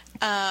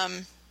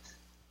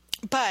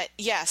 But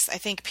yes, I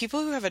think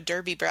people who have a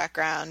derby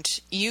background,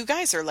 you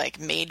guys are like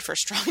made for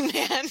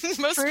strongman.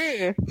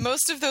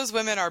 Most of those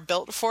women are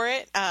built for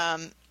it,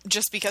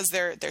 just because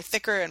they're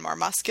thicker and more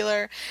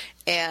muscular,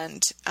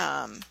 and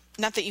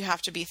not that you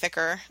have to be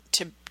thicker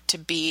to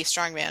be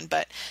strongman,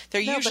 but they're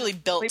usually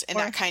built in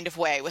that kind of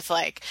way, with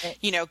like,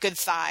 you know, good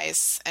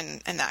thighs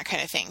and that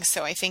kind of thing.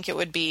 So I think it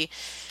would be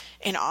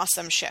an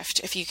awesome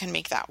shift if you can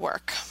make that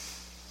work.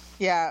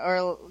 Yeah,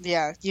 or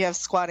you have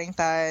squatting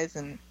thighs,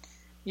 and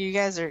you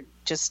guys are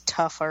just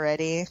tough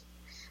already,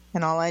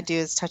 and all I do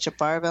is touch a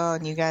barbell,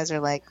 and you guys are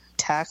like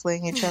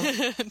tackling each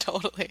other.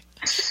 Totally.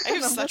 I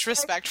have such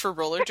respect for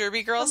roller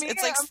derby girls.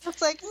 It's like, I'm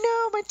just like,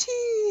 no, my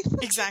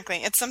teeth.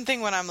 Exactly. It's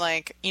something when I'm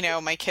like, you know,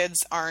 my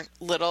kids aren't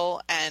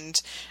little, and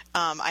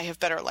I have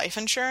better life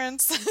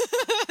insurance.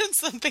 It's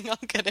something I'll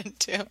get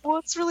into. Well,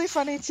 it's really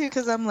funny too,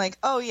 because I'm like,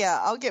 oh yeah,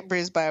 I'll get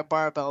bruised by a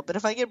barbell, but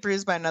if I get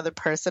bruised by another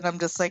person, I'm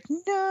just like,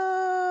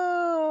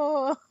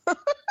 no.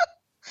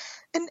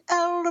 An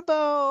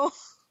elbow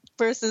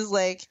versus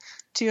like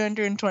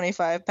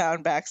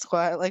 225-pound back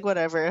squat. Like,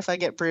 whatever. If I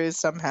get bruised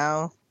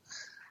somehow,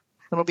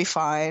 it'll be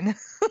fine.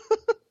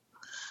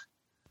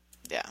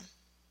 Yeah.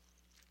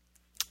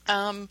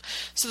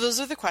 So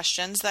those are the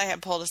questions that I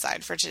had pulled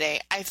aside for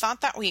today. I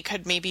thought that we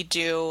could maybe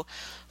do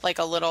like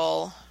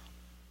our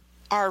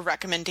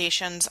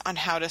recommendations on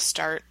how to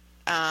start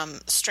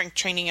strength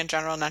training in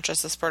general, not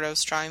just the sport of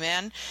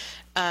strongman,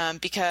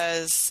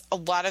 because a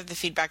lot of the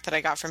feedback that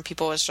I got from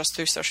people was just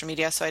through social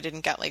media, so I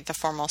didn't get like the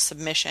formal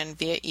submission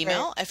via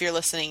email. Right. If you're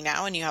listening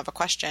now and you have a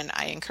question,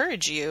 I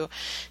encourage you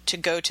to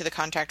go to the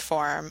contact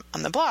form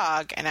on the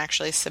blog and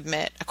actually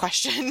submit a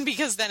question,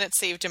 because then it's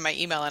saved in my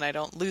email and I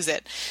don't lose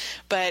it.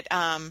 But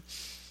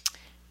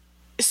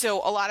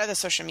so a lot of the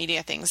social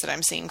media things that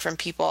I'm seeing from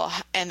people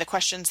and the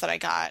questions that I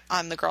got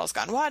on the Girls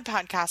Gone WOD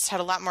podcast had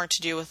a lot more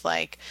to do with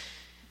like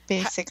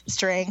basic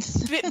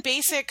strength,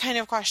 basic kind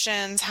of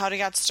questions, how to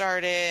get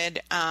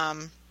started,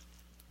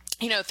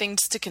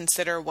 things to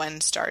consider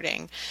when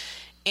starting.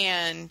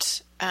 And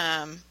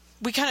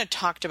we kind of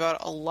talked about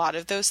a lot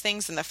of those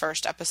things in the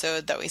first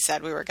episode that we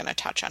said we were going to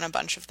touch on a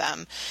bunch of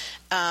them.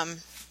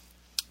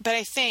 But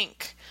I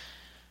think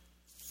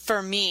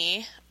for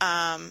me,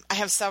 I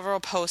have several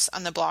posts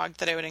on the blog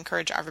that I would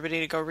encourage everybody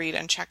to go read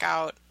and check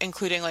out,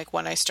 including like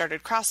when I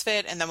started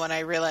CrossFit and then when I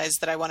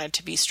realized that I wanted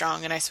to be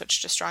strong and I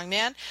switched to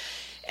strongman.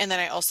 And then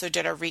I also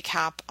did a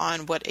recap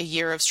on what a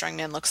year of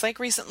strongman looks like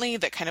recently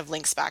that kind of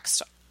links back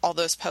to all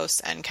those posts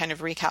and kind of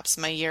recaps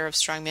my year of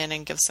strongman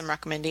and gives some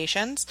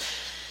recommendations.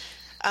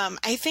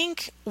 I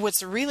think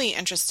what's really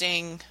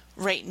interesting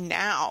right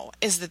now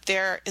is that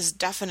there is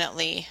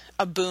definitely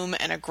a boom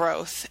and a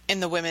growth in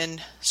the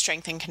women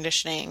strength and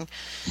conditioning.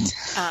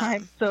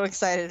 I'm so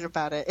excited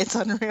about it. It's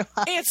unreal.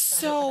 It's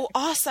so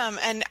awesome.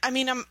 And I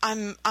mean,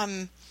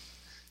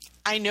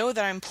 I know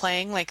that I'm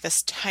playing like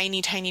this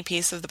tiny, tiny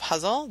piece of the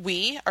puzzle.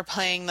 We are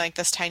playing like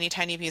this tiny,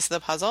 tiny piece of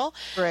the puzzle.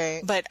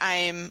 Right. But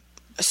I'm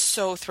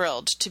so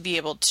thrilled to be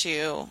able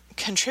to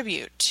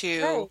contribute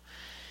to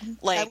Right.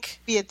 like That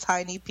would be a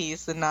tiny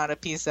piece and not a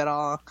piece at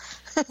all.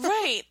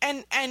 right.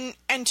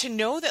 And to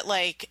know that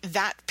like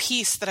that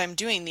piece that I'm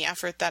doing, the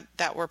effort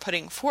that we're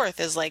putting forth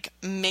is like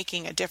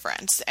making a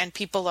difference, and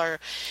people are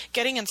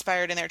getting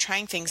inspired and they're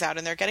trying things out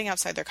and they're getting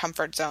outside their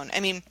comfort zone. I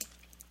mean,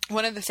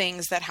 one of the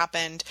things that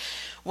happened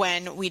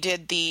when we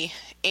did the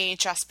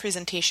AHS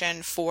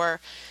presentation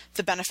for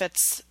the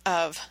benefits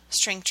of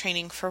strength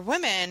training for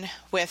women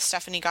with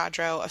Stephanie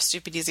Gaudreau of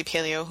Stupid Easy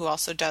Paleo, who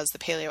also does the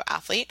Paleo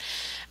Athlete.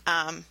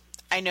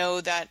 I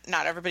know that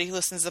not everybody who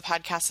listens to the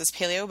podcast is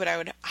paleo, but I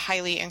would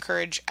highly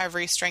encourage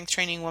every strength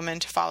training woman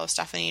to follow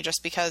Stephanie,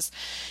 just because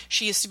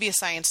she used to be a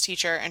science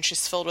teacher and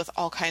she's filled with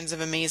all kinds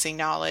of amazing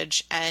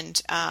knowledge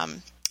and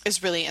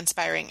is really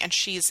inspiring. And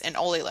she's an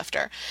Ole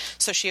lifter.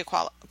 So she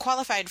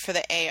qualified for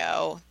the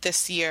AO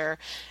this year,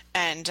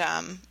 and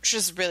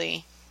she's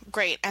really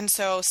great. And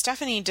so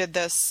Stephanie did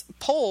this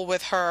poll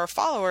with her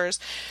followers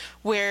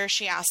where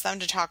she asked them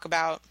to talk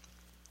about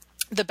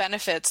the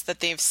benefits that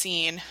they've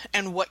seen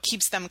and what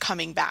keeps them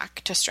coming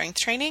back to strength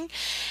training.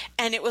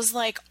 And it was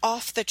like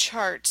off the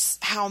charts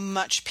how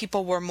much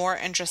people were more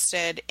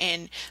interested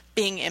in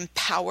being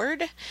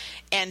empowered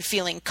and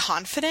feeling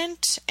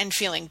confident and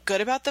feeling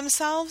good about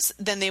themselves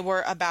than they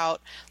were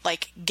about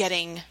like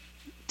getting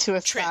To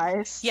a trim.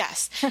 size.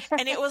 Yes.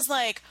 And it was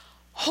like,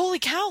 holy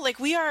cow, like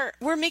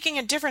we're making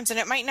a difference, and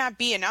it might not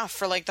be enough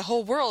for like the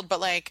whole world, but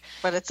like,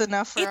 But it's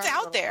enough for it's our out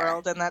little there.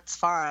 world, and that's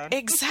fine.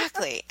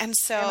 Exactly. And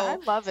so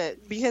And I love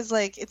it because,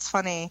 like, it's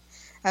funny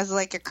as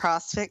like a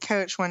CrossFit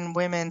coach when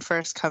women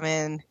first come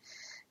in.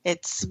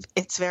 It's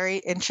very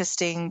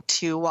interesting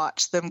to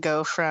watch them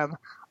go from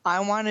I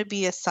want to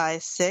be a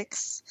size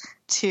 6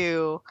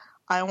 to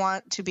I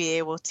want to be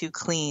able to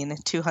clean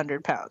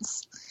 200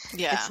 pounds.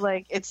 yeah.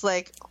 It's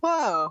like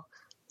whoa.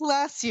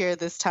 Last year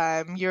this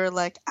time you're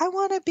like I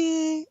want to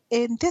be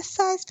in this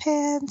size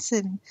pants,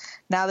 and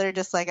now they're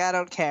just like I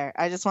don't care,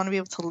 I just want to be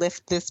able to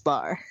lift this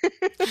bar.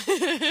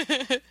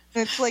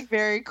 It's like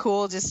very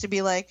cool just to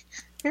be like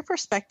your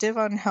perspective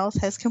on health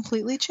has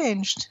completely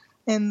changed,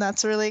 and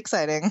that's really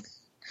exciting.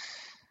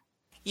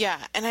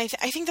 Yeah, and I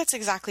think that's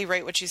exactly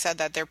right what you said,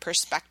 that their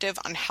perspective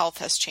on health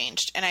has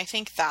changed. And I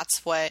think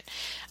that's what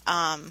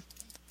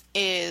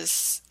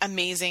is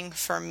amazing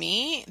for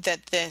me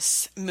that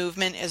this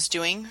movement is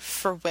doing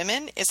for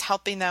women, is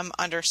helping them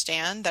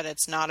understand that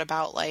it's not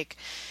about like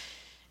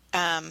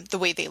the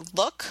way they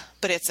look,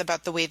 but it's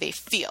about the way they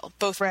feel,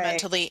 both Right.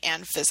 mentally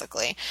and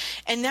physically.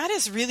 And that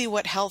is really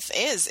what health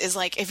is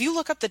like, if you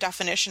look up the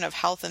definition of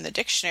health in the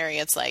dictionary,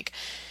 it's like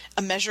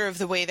a measure of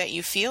the way that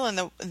you feel and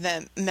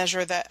the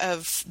measure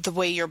of the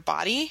way your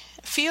body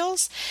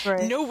feels.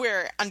 Right.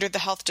 Nowhere under the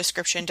health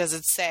description does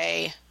it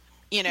say,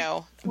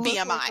 Look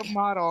BMI. like a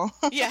model.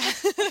 Yeah.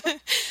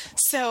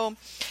 So,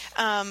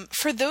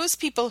 for those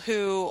people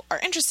who are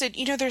interested,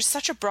 there's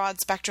such a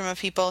broad spectrum of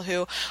people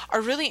who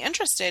are really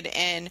interested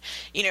in,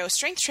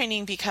 strength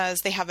training because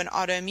they have an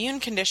autoimmune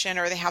condition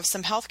or they have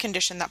some health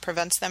condition that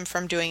prevents them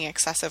from doing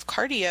excessive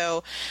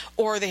cardio,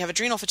 or they have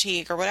adrenal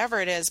fatigue or whatever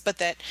it is, but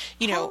that,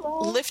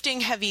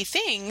 lifting heavy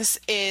things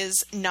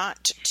is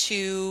not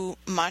too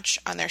much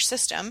on their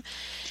system.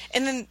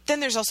 And then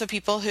there's also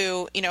people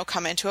who,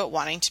 come into it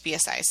wanting to be a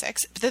size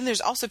 6. But then there's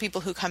also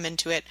people who come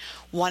into it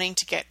wanting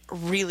to get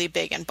really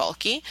big and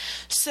bulky.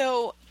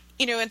 So,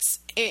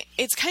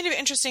 it's kind of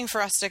interesting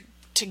for us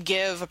to to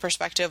give a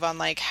perspective on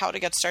like how to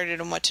get started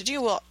and what to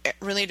do, well, it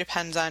really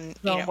depends on,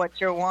 you know, what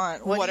you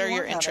want. What do are you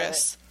your want out of it?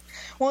 interests?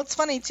 Well, it's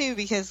funny too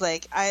because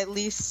like at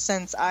least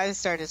since I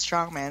started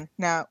strongman,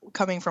 now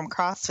coming from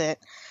CrossFit,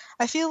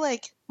 I feel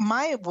like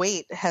my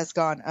weight has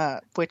gone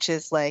up, which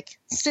is like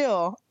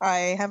still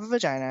I have a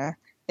vagina.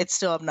 It's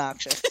still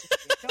obnoxious.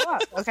 Go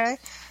up, okay?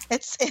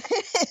 It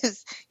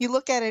is. You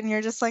look at it and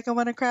you're just like, I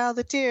want to cry all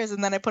the tears,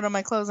 and then I put on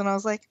my clothes and I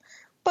was like,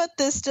 but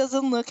this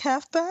doesn't look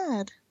half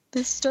bad.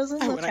 This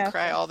doesn't I look want to half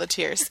cry bad. all the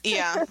tears.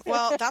 Yeah.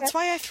 Well, that's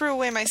why I threw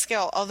away my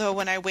scale. Although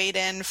when I weighed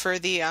in for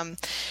the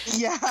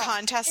Yeah.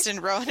 contest in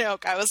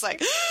Roanoke, I was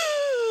like,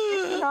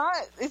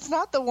 It's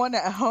not the one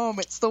at home.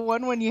 It's the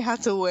one when you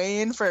have to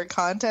weigh in for a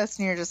contest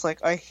and you're just like,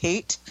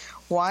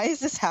 why is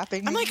this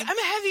happening? I'm like, I'm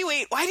a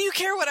heavyweight. Why do you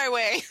care what I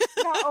weigh?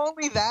 Not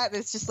only that,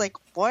 it's just like,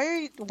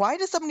 why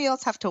does somebody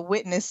else have to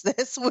witness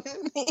this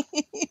with me?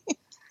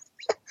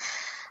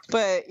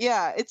 But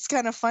yeah, it's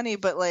kind of funny,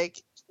 but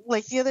like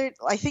I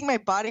think my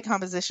body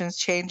composition is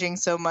changing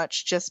so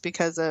much just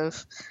because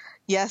of,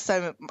 yes,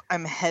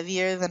 I'm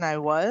heavier than I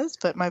was,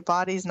 but my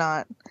body's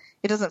not,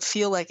 it doesn't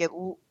feel like it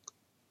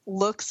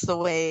looks the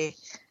way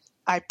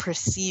I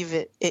perceive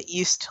it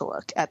used to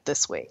look at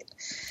this weight.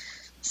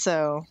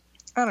 So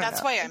I don't know.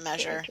 That's why I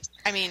measure.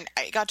 I mean,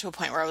 I got to a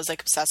point where I was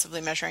like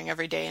obsessively measuring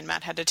every day, and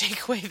Matt had to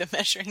take away the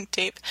measuring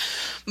tape.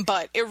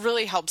 But it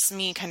really helps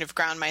me kind of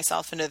ground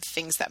myself into the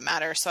things that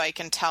matter, so I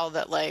can tell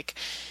that, like,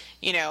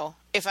 you know,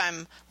 if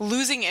I'm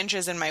losing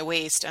inches in my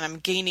waist and I'm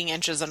gaining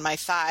inches on my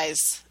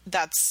thighs,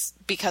 that's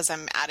because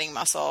I'm adding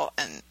muscle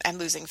and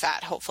losing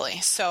fat, hopefully.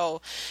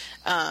 So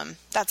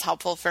that's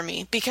helpful for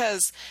me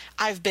because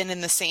I've been in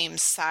the same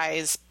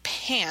size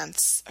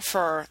pants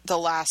for the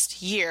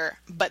last year,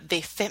 but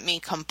they fit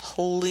me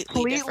completely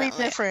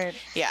different.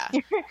 Yeah.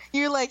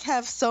 You like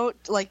have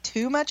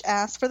too much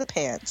ass for the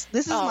pants.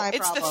 This is my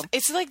problem.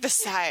 It's like the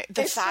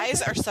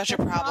thighs are such a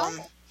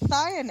problem.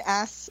 Thigh and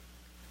ass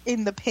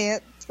in the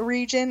pant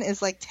region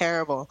is like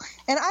terrible,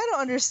 and I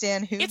don't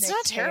understand who. It's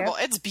not terrible.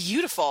 Pants. It's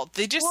beautiful.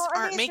 They just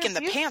aren't making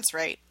the pants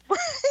right.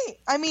 Right.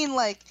 I mean,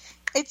 like,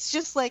 it's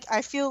just like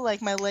I feel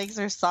like my legs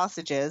are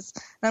sausages,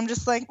 and I'm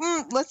just like,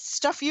 let's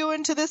stuff you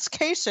into this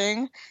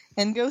casing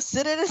and go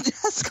sit at a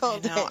desk all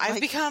day.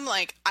 I've become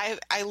like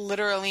I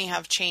literally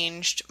have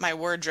changed my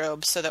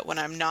wardrobe so that when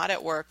I'm not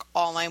at work,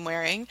 all I'm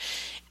wearing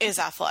is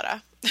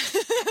Athleta.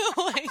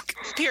 Like,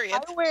 period.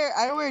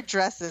 I wear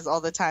dresses all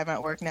the time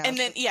at work now. And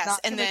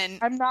then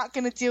I'm not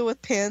going to deal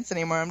with pants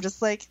anymore. I'm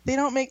just like, they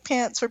don't make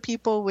pants for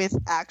people with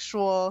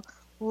actual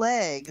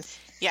legs.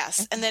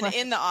 Yes, and then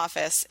in the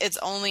office, it's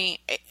only,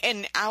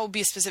 and I'll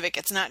be specific,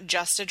 it's not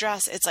just a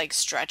dress, it's like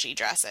stretchy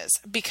dresses.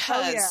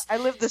 Because I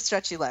live the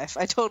stretchy life.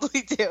 I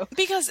totally do.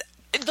 Because,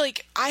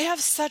 like, I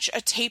have such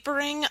a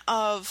tapering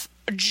of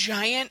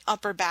giant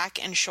upper back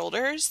and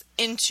shoulders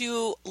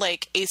into,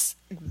 like,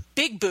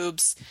 big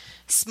boobs,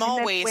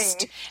 small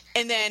waist,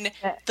 and then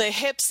the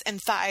hips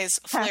and thighs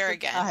flare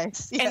again.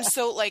 Yeah. And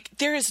so, like,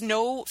 there is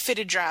no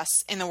fitted dress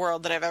in the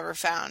world that I've ever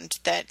found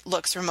that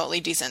looks remotely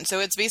decent. So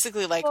it's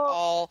basically like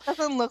it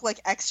doesn't look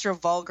like extra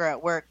vulgar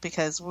at work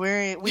because we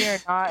are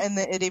not in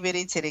the itty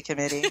bitty titty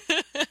committee.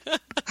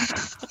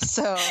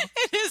 So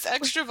it is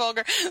extra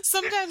vulgar.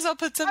 Sometimes I'll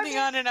put something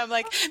on and I'm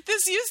like,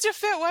 this used to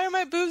fit. Why are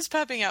my boobs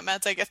popping out?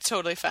 Matt's like, it's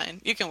totally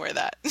fine. You can wear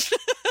that.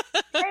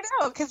 I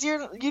know, because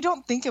you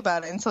don't think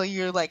about it until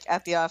you're like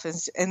at the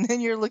office, and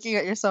then you're looking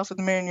at yourself in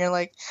the mirror and you're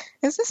like,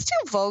 is this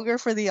too vulgar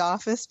for the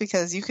office?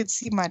 Because you could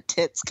see my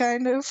tits,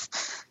 kind of.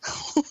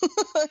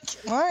 Like,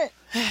 what?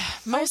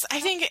 I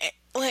think.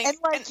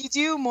 You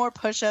do more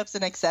push-ups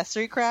and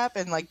accessory crap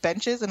and like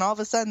benches, and all of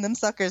a sudden them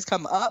suckers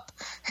come up,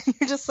 and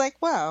you're just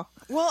like, wow.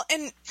 Well,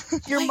 and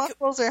your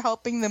muscles are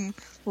helping them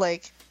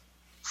like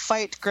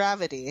fight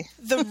gravity.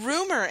 The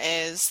rumor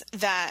is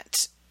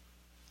that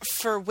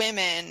for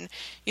women,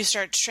 you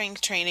start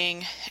strength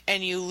training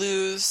and you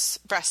lose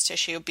breast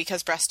tissue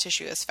because breast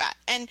tissue is fat.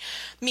 And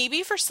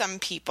maybe for some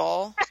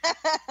people,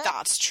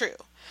 that's true.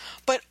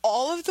 But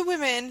all of the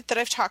women that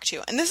I've talked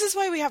to, and this is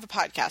why we have a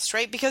podcast,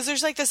 right? Because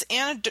there's like this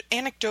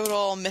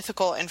anecdotal,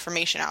 mythical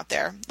information out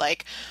there.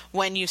 Like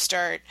when you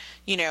start,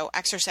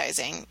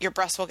 exercising, your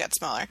breasts will get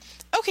smaller.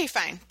 Okay,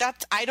 fine.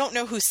 I don't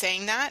know who's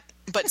saying that,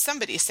 but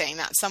somebody's saying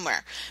that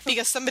somewhere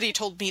because somebody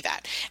told me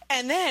that.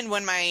 And then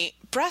when my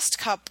breast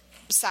cup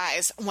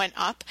size went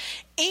up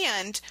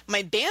and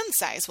my band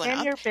size went up.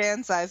 And your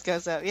band size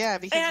goes up, yeah.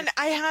 And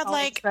I had all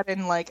of a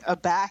sudden, like a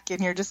back, and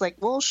you're just like,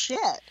 well, shit.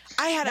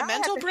 I had a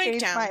mental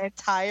breakdown. My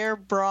entire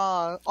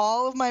bra,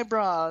 all of my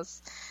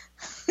bras.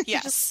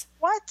 Yes. Just,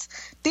 what?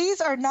 These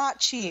are not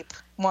cheap.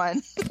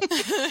 One.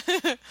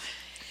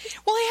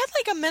 Well, I had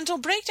like a mental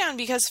breakdown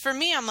because for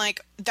me, I'm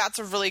like, that's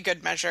a really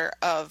good measure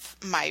of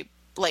my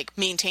like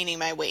maintaining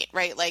my weight,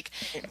 right? Like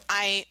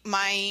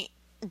my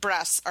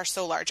breasts are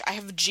so large. I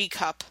have a G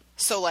cup.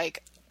 So,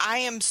 like, I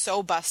am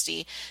so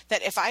busty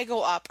that if I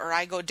go up or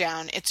I go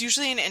down, it's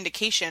usually an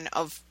indication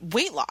of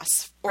weight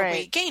loss or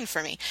weight gain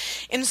for me.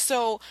 And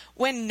so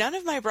when none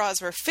of my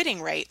bras were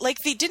fitting right, like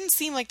they didn't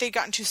seem like they'd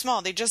gotten too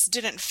small. They just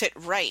didn't fit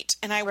right.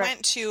 And I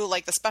went to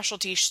like the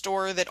specialty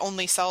store that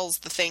only sells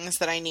the things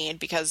that I need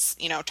because,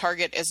 you know,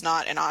 Target is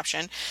not an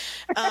option.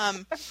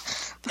 And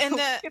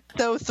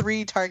those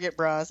 3 Target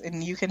bras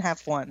and you can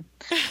have one.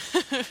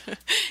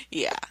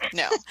 Yeah,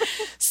 no.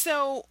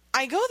 So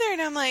I go there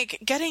and I'm like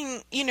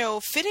getting, you know,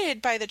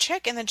 fitted by the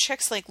chick, and the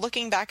chick's like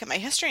looking back at my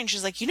history and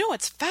she's like, you know,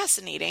 what's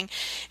fascinating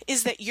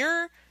is that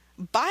your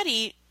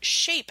body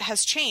shape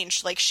has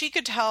changed. Like she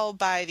could tell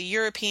by the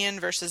European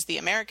versus the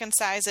American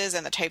sizes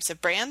and the types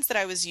of brands that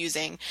I was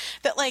using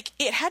that like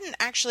it hadn't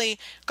actually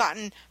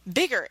gotten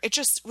bigger. It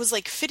just was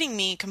like fitting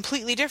me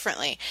completely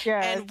differently.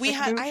 Yeah, and I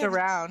had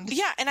around.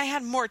 Yeah, and I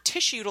had more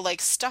tissue to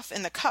like stuff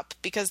in the cup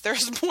because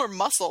there's more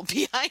muscle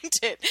behind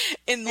it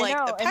in like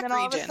the pec and then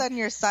all region. of a sudden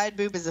your side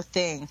boob is a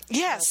thing.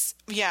 Yes,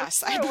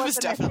 side boob is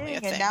definitely a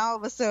thing. And now all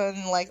of a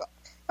sudden like,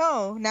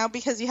 oh, now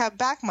because you have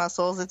back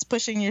muscles, it's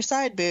pushing your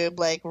side boob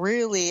like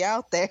really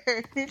out there.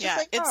 You're just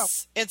like,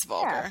 it's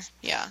vulgar.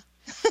 Yeah.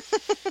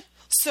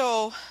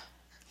 So,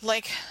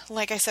 like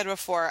I said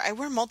before, I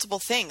wear multiple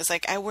things.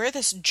 Like I wear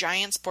this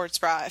giant sports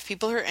bra. If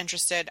people are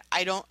interested,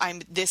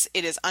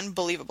 it is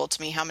unbelievable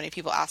to me how many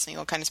people ask me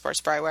what kind of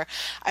sports bra I wear.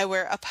 I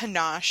wear a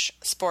Panache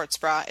sports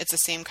bra. It's the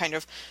same kind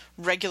of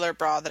regular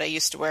bra that I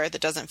used to wear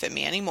that doesn't fit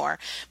me anymore.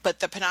 But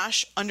the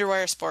Panache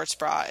underwire sports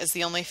bra is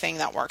the only thing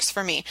that works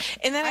for me.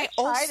 And then I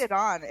tried it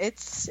on.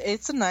 It's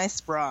a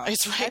nice bra.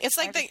 It's right. It's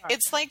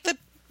like the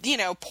you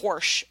know,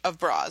 Porsche of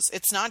bras.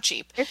 It's not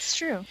cheap. It's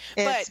true.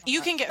 But you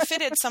can get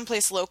fitted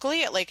someplace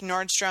locally at like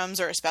Nordstrom's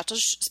or a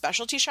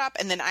specialty shop,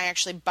 and then I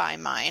actually buy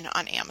mine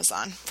on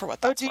Amazon for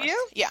what that's worth. Oh, do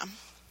you? Yeah.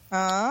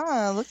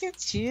 Ah, look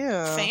at you.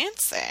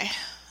 Fancy.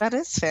 That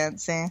is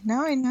fancy.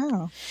 Now I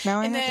know.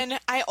 And then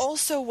I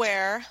also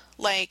wear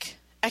like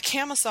a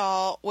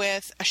camisole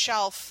with a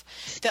shelf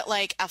that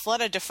like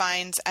Athleta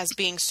defines as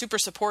being super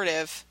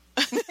supportive.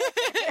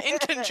 In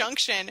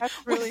conjunction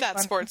with that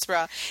funny sports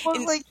bra. Well,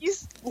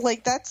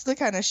 that's the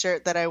kind of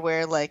shirt that I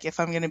wear like if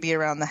I'm going to be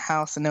around the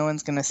house and no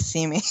one's going to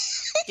see me.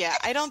 Yeah,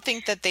 I don't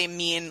think that they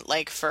mean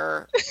like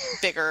for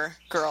bigger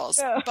girls,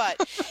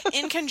 but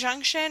in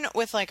conjunction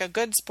with like a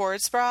good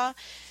sports bra,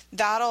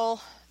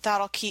 that'll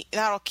keep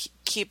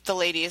the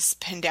ladies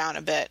pinned down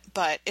a bit,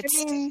 but it's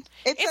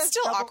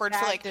still awkward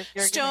for like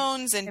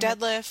stones and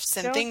deadlifts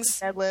and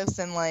things. Deadlifts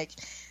and like,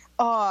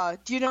 oh,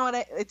 do you know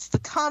what? It's the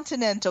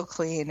Continental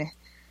Clean.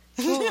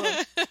 So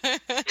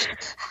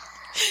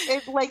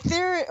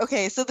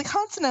the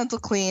Continental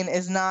Clean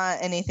is not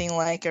anything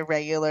like a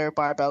regular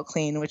barbell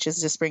clean, which is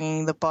just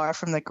bringing the bar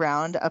from the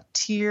ground up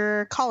to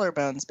your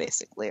collarbones,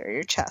 basically, or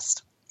your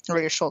chest or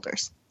your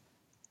shoulders.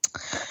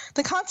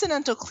 The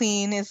Continental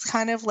Clean is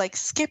kind of like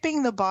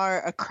skipping the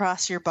bar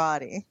across your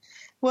body.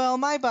 Well,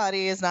 my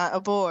body is not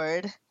a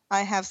board.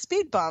 I have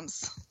speed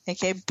bumps,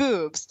 aka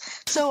boobs.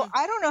 So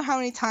I don't know how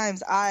many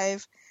times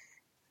I've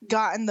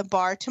gotten the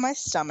bar to my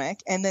stomach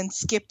and then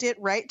skipped it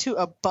right to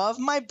above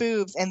my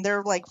boobs, and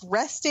they're like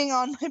resting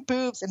on my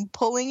boobs and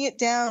pulling it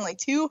down like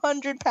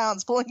 200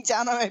 pounds pulling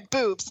down on my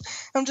boobs.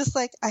 I'm just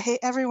like, I hate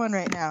everyone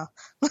right now.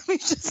 Let me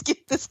just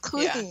get this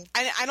clean.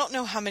 Yeah. I don't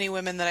know how many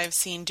women that I've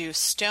seen do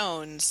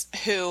stones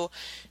who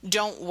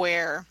don't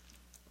wear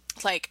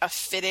like a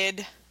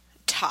fitted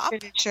top.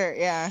 Sure,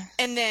 yeah.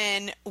 And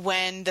then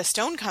when the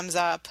stone comes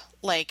up,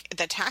 like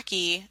the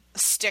tacky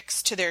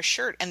sticks to their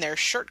shirt and their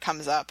shirt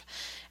comes up.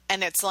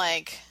 And it's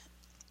like,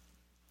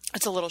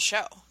 it's a little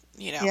show,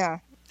 you know? Yeah.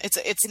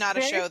 It's not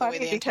a show the way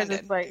they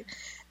intended. It's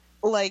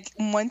like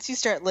once you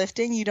start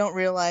lifting, you don't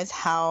realize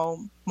how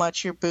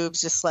much your boobs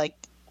just like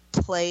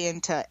play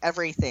into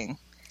everything.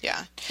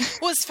 Yeah.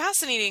 Well, it's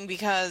fascinating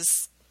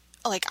because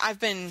like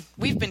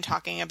we've been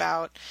talking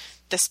about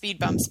the speed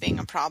bumps being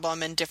a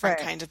problem and different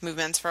kinds of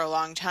movements for a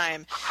long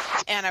time.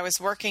 And I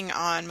was working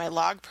on my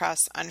log press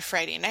on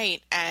Friday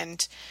night, and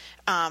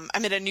I'm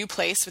at a new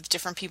place with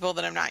different people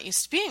that I'm not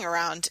used to being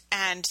around,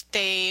 and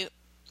they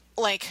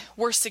like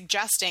were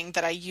suggesting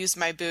that I use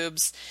my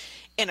boobs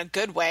in a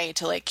good way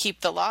to like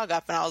keep the log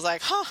up, and I was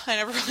like, I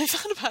never really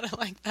thought about it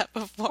like that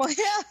before. Well,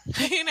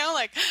 yeah. You know,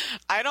 like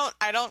I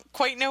don't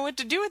quite know what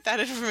to do with that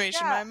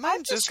information. My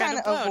mind's just kind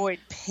of blown. Trying to avoid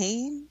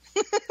pain.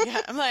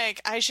 Yeah, I'm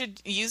like, I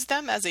should use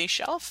them as a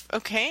shelf.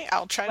 Okay,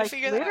 I'll try to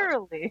figure that out.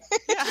 Literally.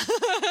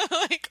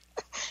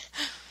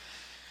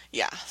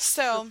 Yeah.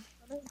 So,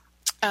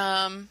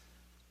 all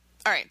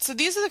right, so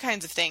these are the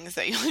kinds of things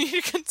that you'll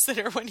need to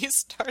consider when you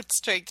start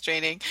strength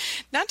training.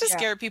 Not to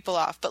scare people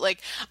off, but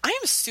like I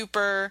am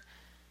super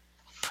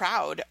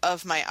proud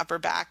of my upper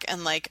back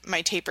and like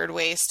my tapered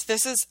waist.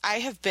 I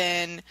have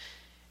been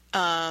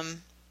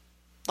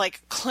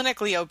like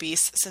clinically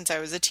obese since I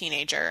was a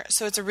teenager.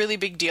 So it's a really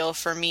big deal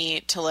for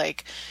me to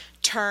like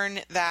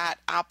turn that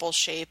apple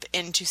shape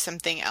into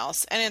something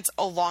else. And it's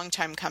a long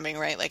time coming,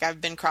 right? Like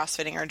I've been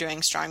CrossFitting or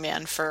doing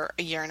strongman for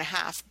a year and a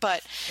half,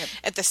 but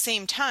at the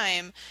same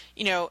time,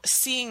 you know,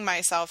 seeing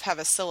myself have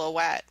a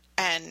silhouette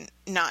and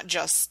not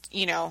just,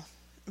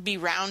 be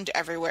round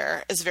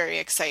everywhere is very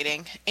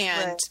exciting.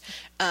 And,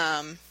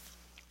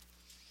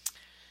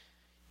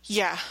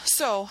 yeah,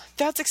 so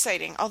that's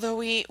exciting. Although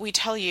we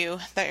tell you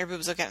that your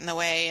boobs will get in the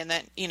way and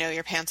that,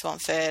 your pants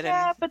won't fit.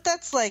 Yeah, but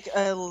that's like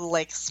a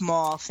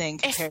small thing,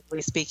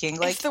 comparatively speaking.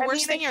 Like, if the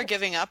worst thing you're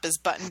giving up is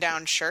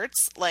button-down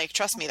shirts, like,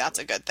 trust me, that's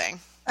a good thing.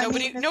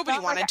 Nobody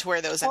wanted to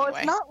wear those anyway.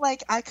 It's not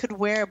like I could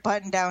wear a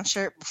button-down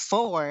shirt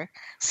before,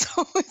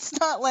 so it's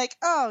not like,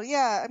 oh,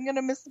 yeah, I'm going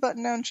to miss the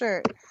button-down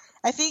shirt.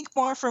 I think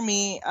more for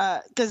me,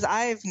 because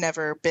I've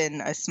never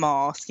been a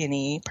small,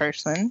 skinny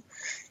person.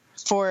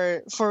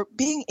 For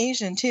being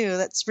Asian too,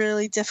 that's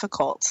really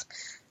difficult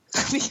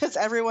because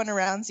everyone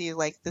around you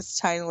like this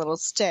tiny little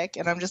stick,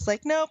 and I'm just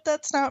like, nope,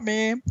 that's not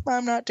me.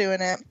 I'm not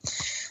doing it.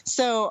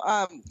 So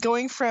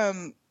going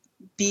from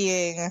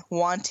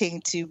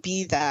wanting to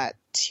be that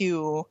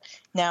to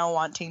now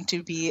wanting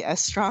to be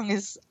as strong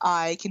as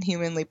I can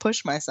humanly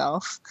push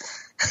myself,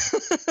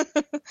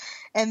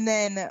 and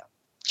then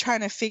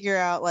trying to figure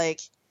out like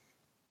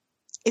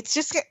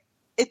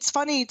it's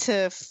funny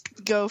to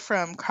go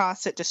from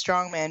CrossFit to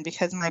strongman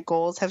because my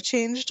goals have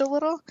changed a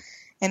little,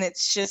 and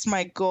it's just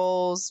my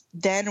goals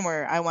then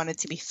were I wanted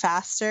to be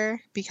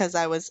faster because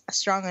I was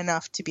strong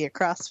enough to be a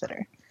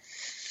CrossFitter.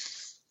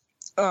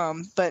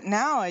 But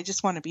now I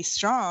just want to be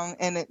strong,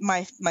 and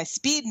my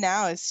speed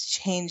now is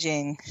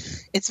changing.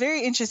 It's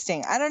very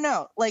interesting. I don't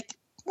know, like,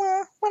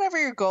 well, whatever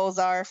your goals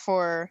are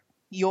for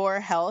your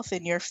health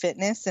and your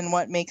fitness and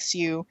what makes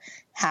you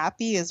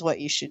happy is what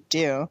you should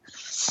do.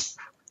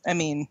 I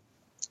mean,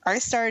 I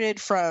started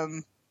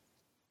from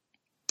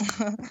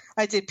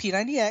I did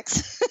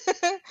P90X.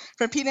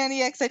 From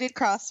P90X I did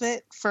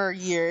CrossFit for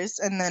years,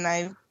 and then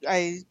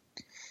I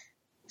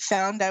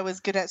found I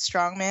was good at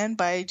strongman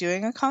by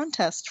doing a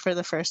contest for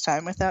the first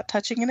time without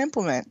touching an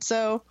implement.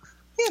 So,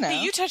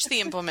 Hey, you touched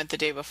the implement the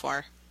day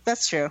before.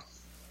 That's true.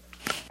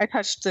 I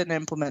touched an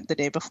implement the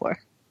day before.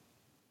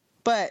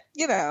 But,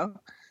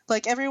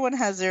 like everyone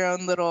has their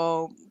own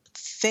little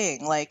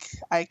thing. Like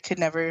I could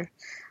never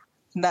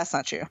 – that's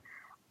not true.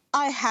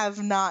 I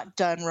have not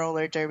done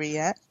roller derby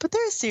yet, but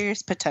there's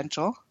serious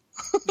potential.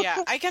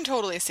 Yeah, I can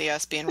totally see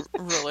us being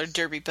roller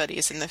derby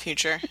buddies in the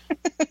future.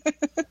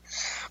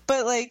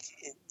 But like,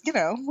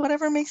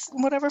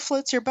 whatever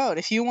floats your boat.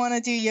 If you want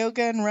to do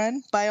yoga and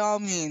run, by all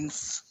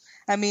means.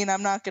 I mean,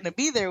 I'm not going to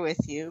be there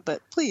with you,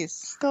 but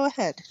please go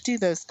ahead, do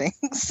those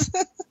things.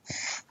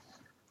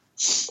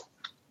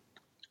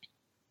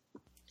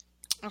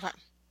 Okay.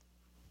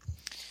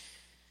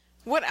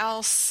 What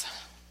else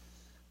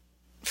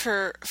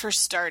for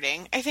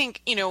starting? I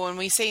think, when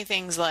we say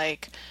things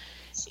like,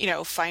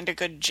 find a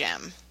good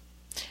gym.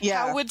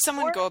 Yeah. How would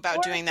someone go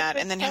about doing that?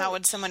 And then how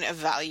would someone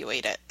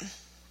evaluate it?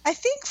 I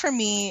think for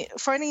me,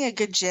 finding a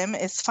good gym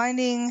is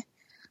finding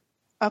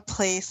a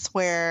place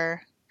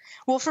where,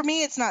 well, for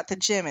me, it's not the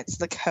gym, it's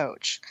the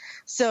coach.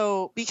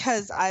 So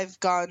because I've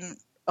gone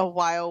a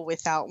while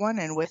without one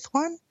and with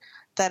one,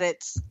 that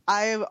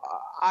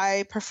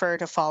I prefer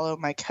to follow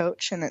my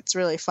coach. And it's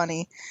really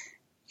funny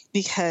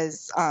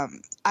because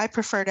I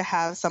prefer to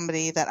have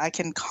somebody that I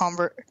can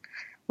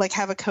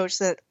have a coach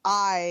that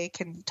I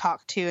can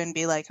talk to and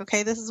be like,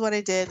 okay, this is what I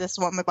did. This is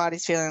what my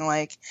body's feeling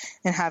like,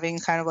 and having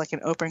kind of like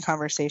an open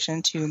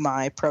conversation to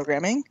my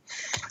programming.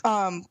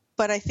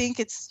 But I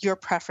think it's your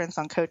preference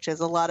on coaches.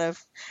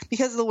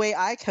 Because of the way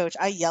I coach,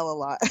 I yell a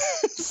lot.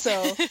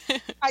 So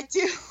I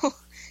do.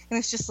 And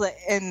it's just like,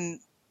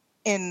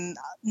 and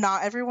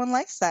not everyone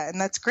likes that,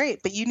 and that's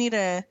great, but you need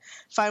to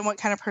find what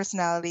kind of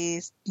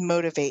personalities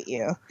motivate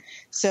you.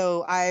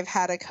 So I've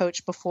had a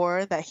coach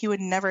before that he would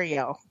never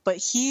yell, but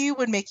he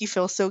would make you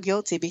feel so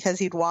guilty because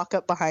he'd walk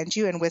up behind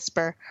you and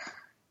whisper,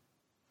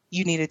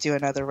 you need to do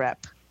another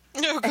rep.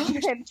 Oh,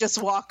 and then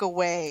just walk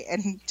away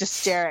and just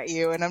stare at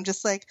you, and I'm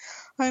just like,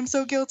 I'm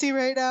so guilty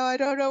right now, I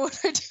don't know what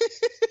I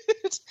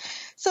did.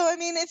 So I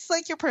mean, it's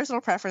like your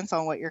personal preference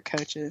on what your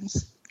coach.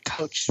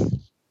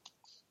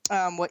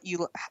 What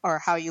you or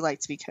how you like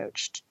to be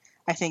coached,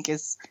 I think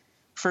is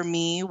for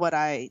me what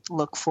I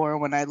look for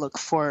when I look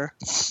for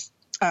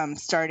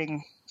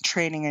starting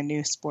training a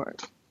new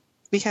sport,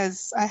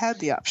 because I had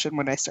the option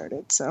when I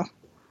started, so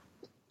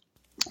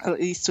at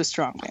least with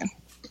strongman.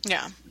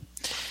 Yeah.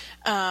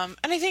 And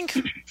I think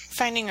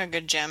finding a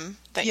good gym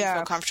that you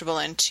feel comfortable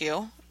in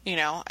too,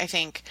 I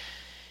think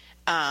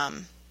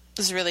it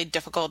was a really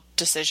difficult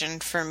decision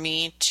for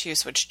me to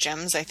switch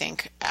gyms. I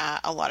think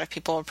a lot of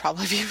people would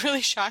probably be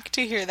really shocked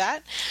to hear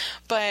that.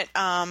 But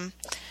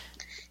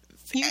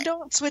you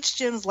don't switch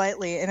gyms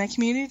lightly. In a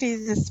community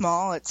this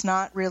small, it's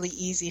not really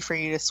easy for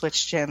you to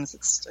switch gyms.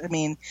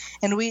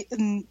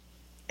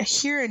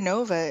 Here in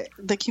Nova,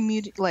 the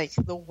community, like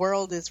the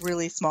world is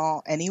really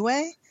small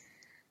anyway,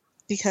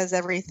 because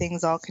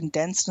everything's all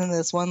condensed in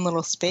this one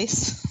little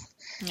space.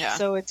 Yeah.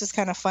 So it's just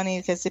kind of funny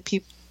because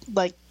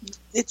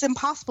it's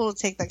impossible to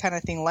take that kind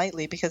of thing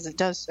lightly because it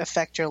does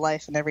affect your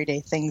life and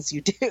everyday things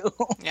you do.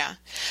 Yeah.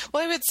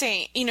 Well, I would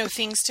say,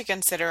 things to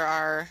consider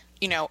are,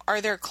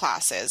 are there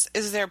classes?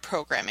 Is there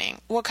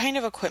programming? What kind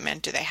of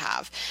equipment do they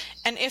have?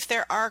 And if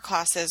there are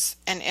classes,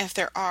 and if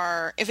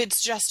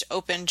it's just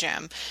open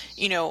gym,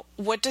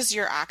 what does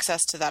your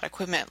access to that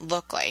equipment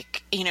look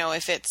like?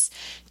 If it's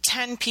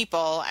 10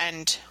 people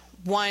and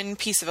one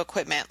piece of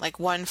equipment, like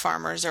one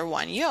farmer's or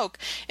one yoke,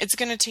 it's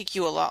going to take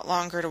you a lot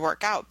longer to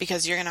work out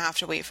because you're going to have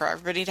to wait for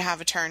everybody to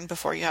have a turn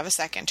before you have a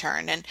second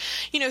turn. And,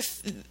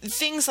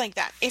 things like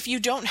that. If you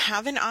don't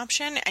have an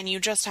option and you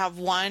just have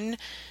one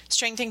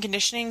strength and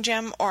conditioning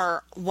gym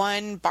or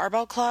one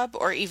barbell club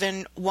or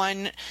even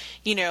one,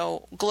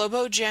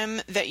 Globo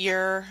gym that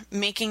you're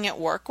making it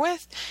work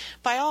with,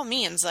 by all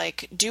means,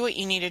 like, do what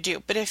you need to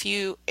do. But if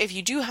you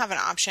do have an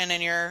option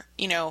and you're,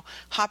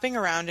 hopping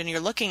around and you're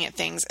looking at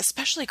things,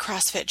 especially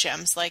CrossFit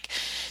gyms, like,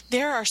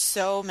 there are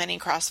so many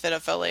CrossFit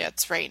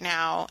affiliates right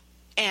now.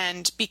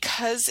 And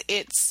because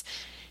it's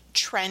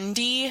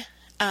trendy,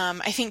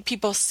 I think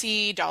people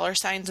see dollar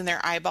signs in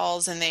their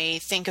eyeballs and they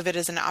think of it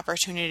as an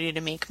opportunity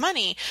to make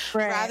money,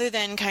 right, rather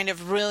than kind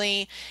of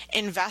really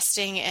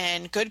investing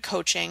in good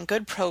coaching,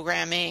 good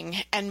programming,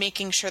 and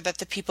making sure that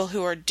the people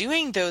who are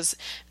doing those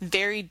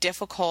very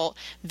difficult,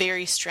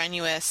 very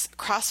strenuous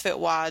CrossFit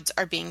WODs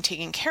are being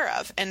taken care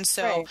of. And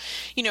so, right,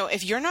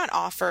 if you're not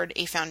offered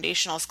a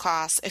foundationals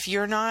class, if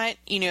you're not,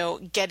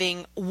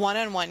 getting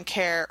one-on-one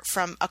care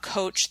from a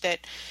coach that,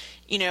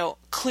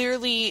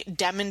 clearly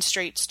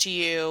demonstrates to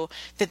you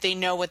that they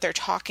know what they're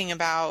talking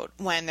about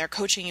when they're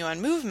coaching you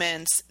on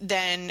movements,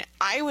 then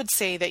I would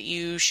say that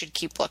you should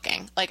keep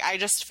looking. Like, I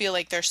just feel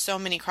like there's so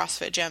many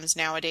CrossFit gyms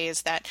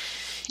nowadays that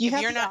you if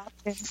have you're the not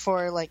option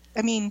for, like,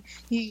 I mean,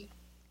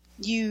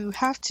 you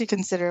have to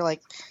consider,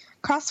 like,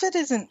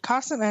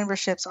 CrossFit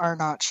memberships are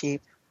not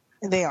cheap.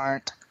 They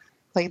aren't.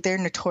 Like, they're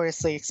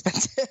notoriously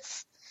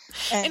expensive.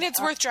 And it's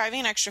worth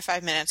driving an extra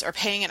 5 minutes or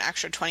paying an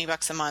extra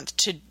 $20 a month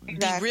to be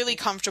really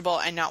comfortable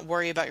and not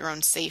worry about your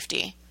own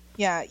safety.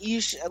 Yeah,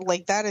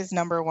 like, that is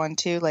number one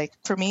too. Like,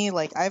 for me,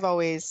 like, I've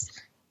always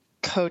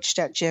coached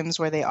at gyms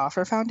where they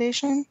offer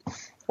foundation,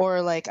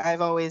 or like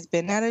I've always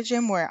been at a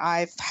gym where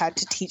I've had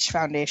to teach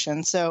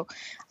foundation. So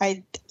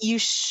you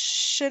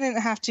shouldn't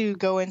have to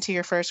go into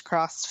your first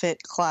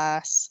CrossFit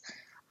class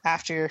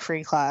after your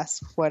free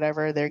class,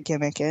 whatever their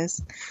gimmick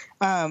is,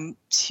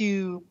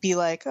 to be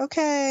like,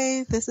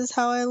 okay, this is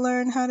how I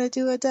learn how to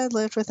do a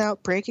deadlift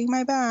without breaking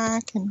my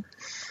back, and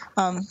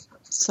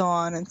so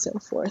on and so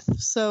forth.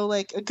 So,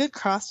 like, a good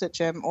CrossFit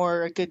gym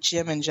or a good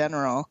gym in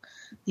general,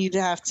 you'd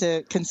have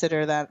to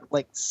consider that,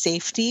 like,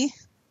 safety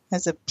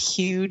as a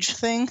huge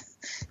thing.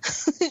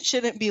 It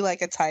shouldn't be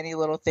like a tiny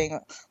little thing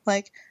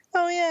like,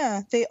 oh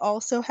yeah, they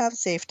also have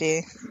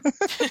safety.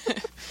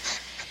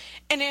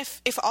 And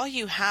if all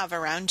you have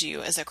around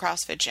you is a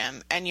CrossFit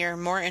gym and you're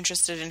more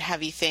interested in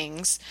heavy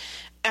things,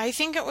 I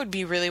think it would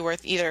be really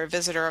worth either a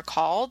visit or a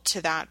call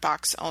to that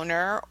box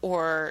owner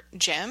or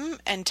gym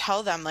and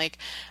tell them, like,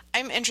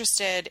 I'm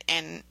interested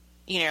in,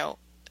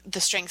 the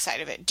strength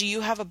side of it. Do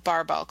you have a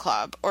barbell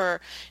club?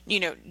 Or,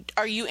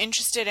 are you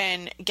interested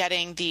in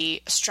getting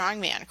the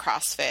Strongman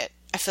CrossFit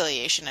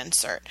affiliation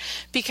insert?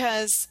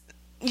 Because,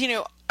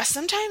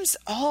 sometimes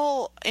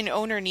all an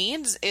owner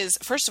needs is,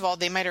 first of all,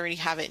 they might already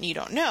have it and you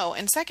don't know.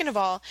 And second of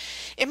all,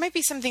 it might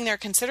be something they're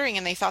considering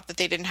and they thought that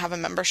they didn't have a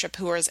membership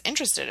who was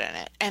interested in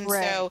it. And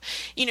right. So,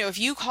 if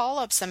you call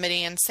up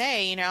somebody and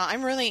say,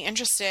 I'm really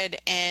interested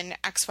in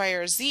X, Y,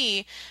 or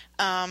Z,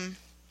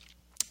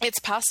 it's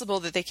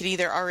possible that they could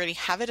either already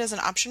have it as an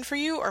option for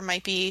you or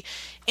might be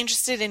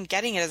interested in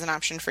getting it as an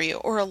option for you.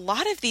 Or a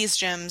lot of these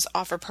gyms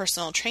offer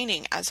personal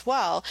training as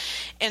well.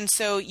 And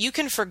so you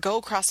can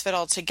forgo CrossFit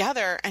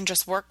altogether and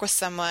just work with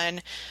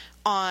someone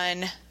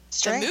on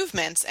strength, the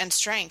movements and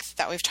strength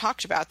that we've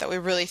talked about, that we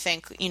really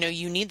think,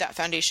 you need that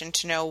foundation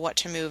to know what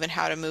to move and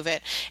how to move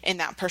it. And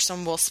that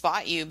person will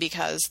spot you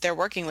because they're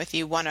working with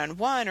you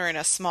one-on-one or in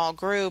a small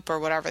group or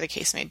whatever the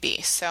case may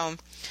be. So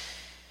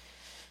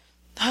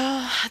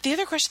the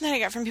other question that I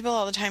get from people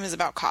all the time is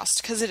about cost,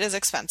 because it is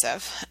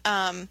expensive.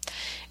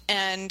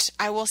 And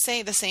I will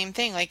say the same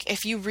thing. Like,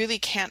 if you really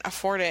can't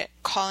afford it,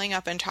 calling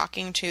up and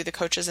talking to the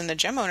coaches and the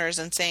gym owners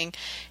and saying,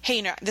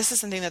 hey, this is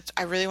something that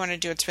I really want to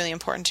do. It's really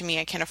important to me.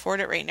 I can't afford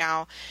it right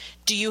now.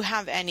 Do you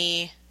have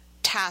any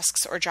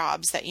tasks or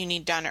jobs that you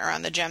need done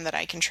around the gym that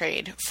I can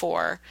trade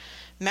for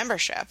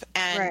membership?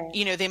 And,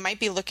 right. They might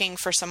be looking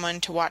for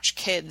someone to watch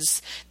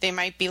kids. They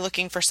might be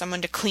looking for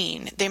someone to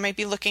clean. They might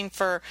be looking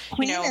for,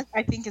 Cleaning,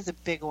 I think, is a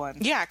big one.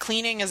 Yeah,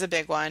 cleaning is a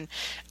big one.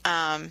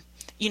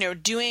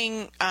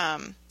 Doing,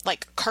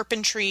 like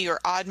carpentry or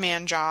odd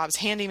man jobs,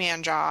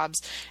 handyman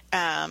jobs.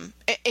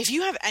 If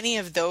you have any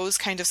of those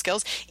kind of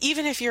skills,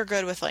 even if you're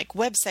good with like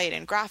website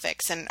and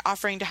graphics and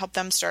offering to help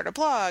them start a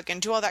blog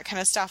and do all that kind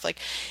of stuff, like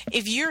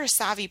if you're a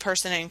savvy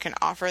person and can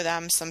offer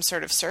them some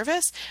sort of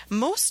service,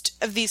 most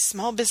of these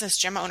small business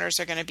gym owners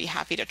are going to be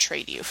happy to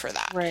trade you for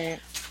that. Right.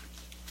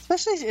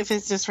 Especially if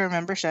it's just for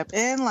membership.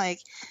 And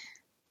like,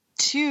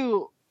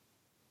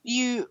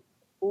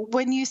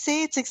 when you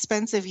say it's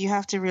expensive, you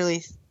have to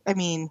really,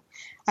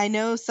 I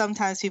know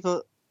sometimes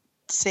people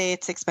say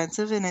it's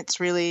expensive, and it's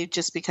really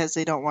just because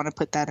they don't want to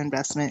put that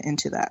investment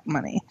into that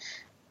money,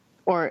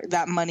 or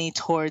that money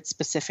towards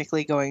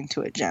specifically going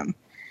to a gym,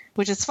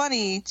 which is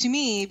funny to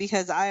me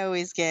because I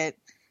always get,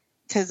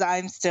 because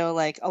I'm still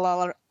like, a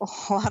lot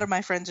of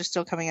my friends are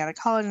still coming out of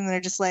college, and they're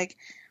just like,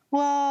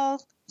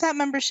 well, that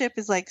membership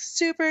is like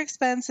super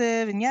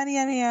expensive and yada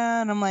yada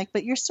yada, and I'm like,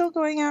 but you're still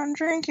going out and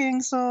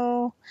drinking,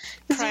 so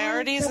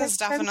priorities is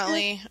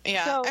definitely,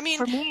 yeah. So I mean,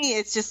 for me,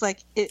 it's just like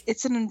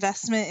it's an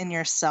investment in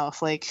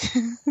yourself, like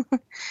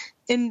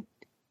in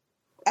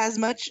as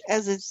much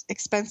as it's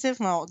expensive.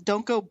 Well,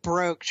 don't go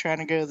broke trying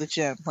to go to the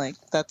gym, like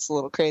that's a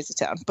little crazy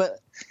town. But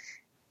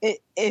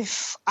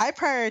if I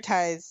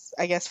prioritize,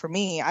 I guess for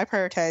me, I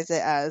prioritize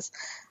it as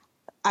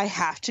I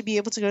have to be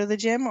able to go to the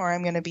gym or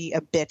I'm going to be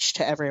a bitch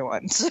to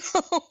everyone.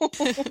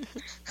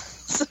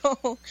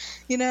 So,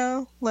 you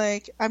know,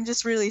 like I'm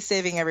just really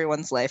saving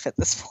everyone's life at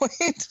this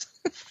point.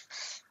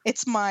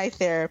 It's my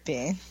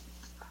therapy.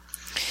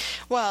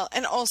 Well,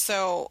 and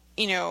also,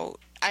 you know,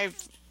 I've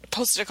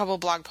posted a couple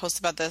blog posts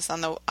about this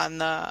on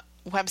the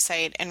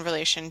website in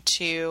relation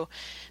to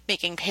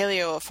making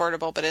paleo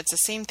affordable, but it's the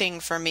same thing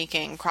for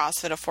making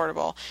CrossFit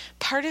affordable.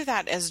 Part of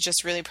that is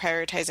just really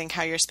prioritizing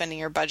how you're spending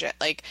your budget.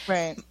 Like,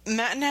 right.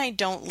 Matt and I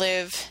don't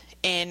live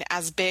in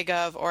as big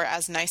of or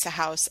as nice a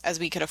house as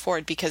we could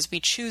afford because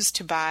we choose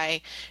to buy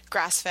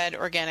grass-fed,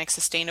 organic,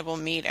 sustainable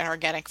meat and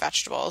organic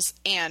vegetables,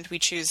 and we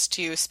choose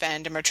to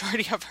spend a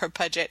majority of our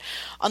budget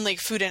on like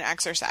food and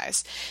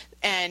exercise.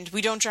 And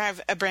we don't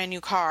drive a brand new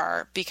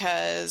car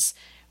because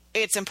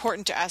it's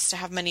important to us to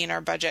have money in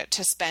our budget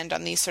to spend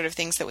on these sort of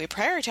things that we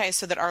prioritize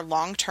so that our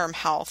long-term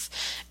health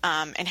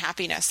and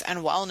happiness and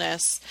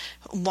wellness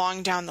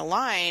long down the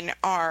line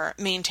are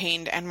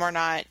maintained, and we're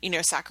not, you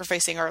know,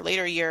 sacrificing our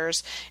later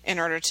years in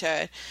order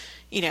to,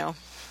 you know,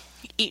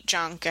 eat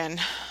junk and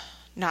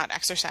not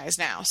exercise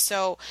now.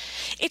 So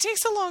it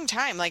takes a long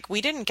time. Like,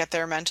 we didn't get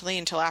there mentally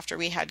until after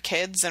we had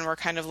kids, and we're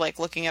kind of like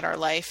looking at our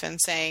life and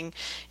saying,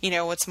 you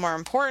know, what's more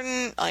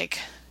important, like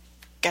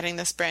getting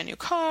this brand new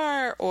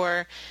car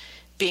or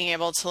being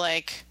able to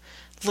like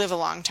live a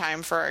long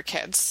time for our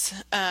kids.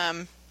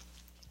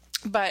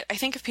 But I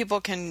think if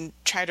people can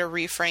try to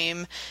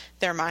reframe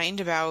their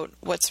mind about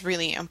what's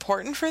really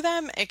important for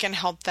them, it can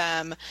help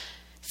them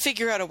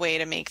figure out a way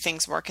to make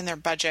things work in their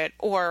budget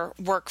or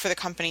work for the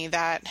company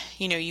that,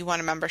 you know, you want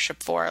a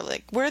membership for.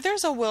 Like, where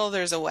there's a will,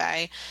 there's a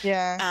way.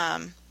 Yeah.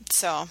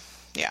 So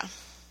yeah.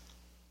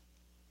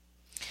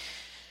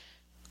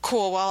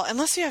 Cool. Well,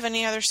 unless you have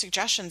any other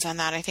suggestions on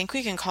that, I think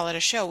we can call it a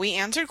show. We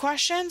answered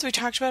questions, we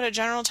talked about a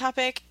general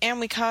topic, and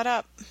we caught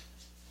up.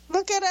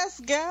 Look at us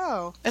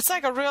go. It's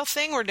like a real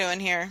thing we're doing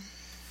here.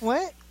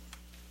 What?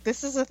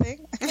 This is a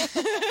thing?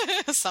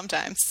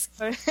 Sometimes.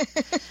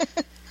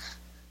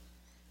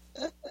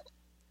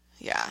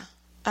 Yeah.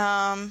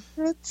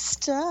 Good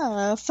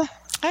stuff.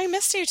 I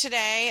missed you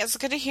today. It's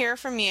good to hear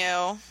from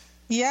you.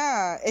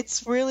 Yeah,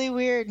 it's really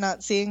weird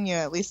not seeing you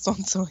at least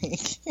once a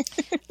week.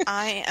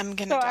 I am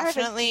going to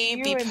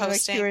definitely be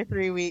posting. Like 2 or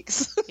 3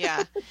 weeks.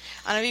 Yeah.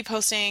 I'm going to be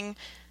posting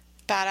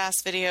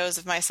badass videos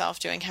of myself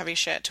doing heavy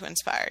shit to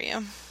inspire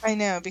you. I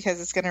know,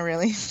 because it's going to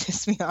really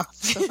piss me off.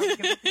 So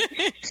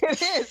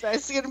it is. I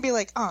was going to be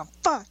like, oh,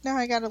 fuck, now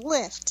I got to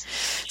lift.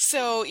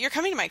 So you're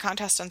coming to my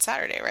contest on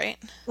Saturday, right?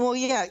 Well,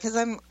 yeah, because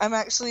I'm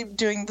actually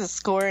doing the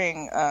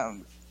scoring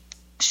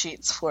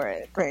sheets for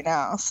it right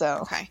now,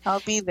 so okay.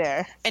 I'll be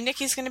there. And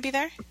Nikki's going to be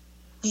there?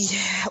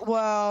 Yeah,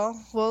 well,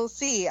 we'll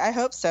see. I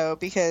hope so,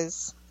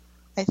 because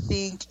I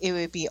think it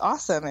would be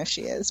awesome if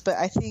she is. But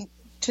I think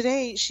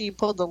today she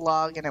pulled the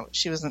log and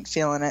she wasn't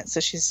feeling it,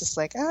 so she's just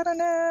like, I don't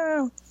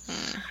know.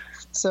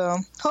 So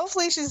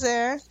hopefully she's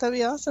there. That'd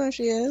be awesome if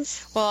she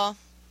is. Well,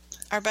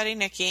 our buddy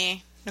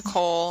Nikki,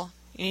 Nicole,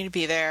 you need to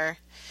be there.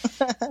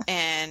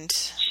 And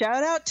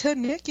shout out to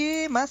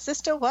Nikki, my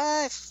sister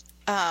wife.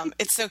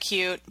 It's so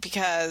cute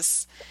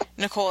because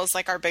Nicole is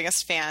like our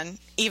biggest fan,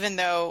 even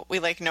though we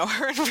like know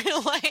her in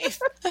real life.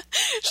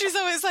 She's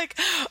always like,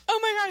 oh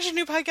my gosh, a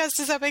new podcast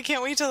is up. I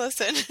can't wait to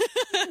listen.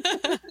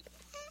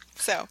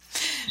 So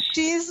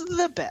she's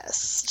the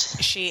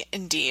best. She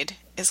indeed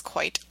is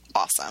quite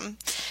awesome.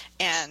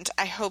 And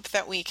I hope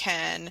that we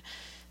can,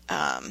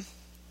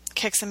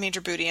 kick some major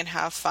booty and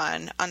have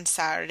fun on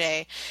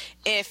Saturday.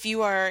 If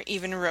you are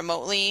even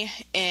remotely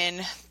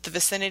in the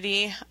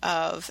vicinity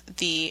of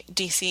the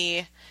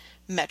DC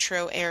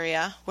metro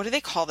area, what do they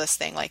call this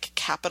thing? Like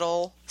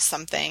Capital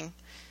something.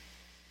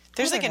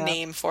 There's like a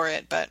name for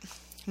it, but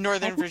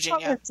Northern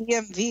Virginia. The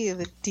DMV,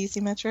 the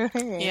DC metro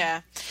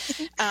area.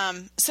 Yeah.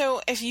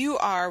 So if you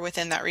are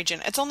within that region,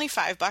 it's only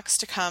 $5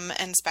 to come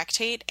and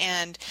spectate,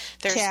 and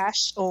there's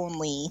cash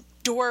only.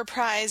 Door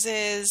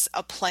prizes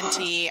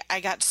aplenty. I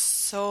got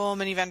so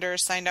many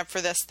vendors signed up for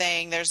this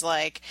thing. There's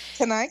like...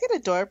 Can I get a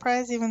door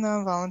prize even though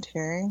I'm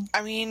volunteering?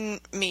 I mean,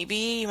 maybe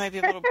you might be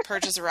able to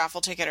purchase a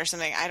raffle ticket or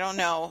something. I don't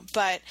know.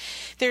 But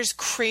there's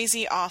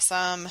crazy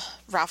awesome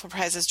raffle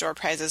prizes, door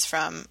prizes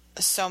from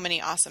so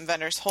many awesome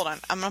vendors. Hold on.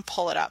 I'm going to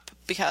pull it up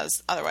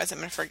because otherwise I'm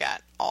going to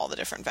forget all the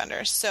different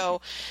vendors. So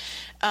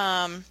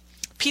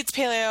Pete's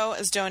Paleo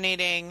is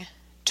donating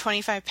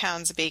 25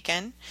 pounds of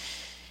bacon.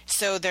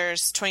 So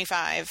there's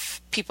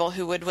 25 people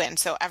who would win.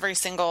 So every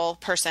single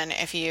person,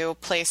 if you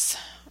place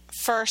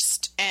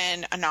first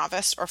in a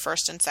novice or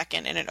first and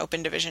second in an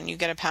open division, you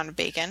get a pound of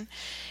bacon.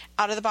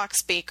 Out of the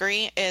Box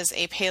Bakery is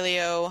a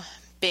paleo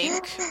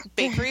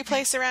bakery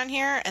place around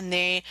here, and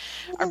they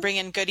are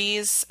bringing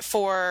goodies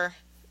for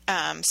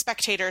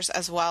spectators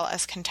as well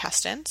as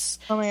contestants.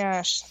 Oh my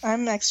gosh,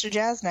 I'm extra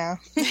jazzed now.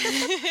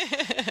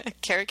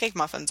 Carrot cake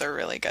muffins are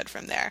really good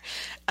from there.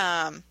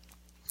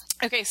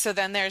 Okay, so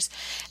then there's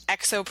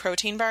Exo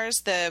protein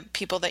bars, the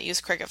people that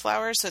use cricket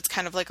flour. So it's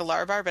kind of like a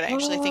Lar bar, but I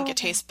actually think it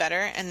tastes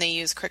better, and they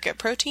use cricket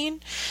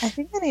protein. I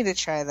think I need to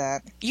try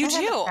that. You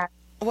do?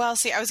 Well,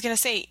 see, I was going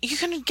to say, you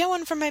can get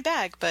one from my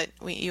bag, but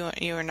you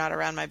are not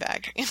around my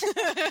bag.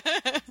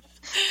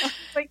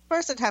 Like,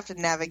 first I'd have to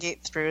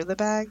navigate through the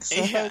bag,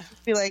 so Yeah. I'd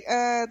just be like,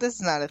 this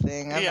is not a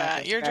thing. I'm not Yeah,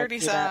 gonna your try to dirty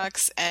do that.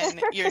 socks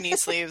and your knee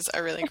sleeves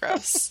are really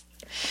gross.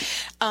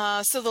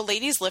 So the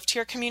Ladies Lift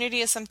Here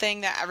community is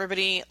something that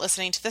everybody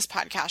listening to this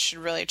podcast should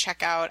really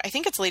check out. I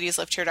think it's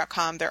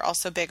ladieslifthere.com. They're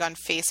also big on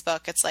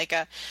Facebook. It's like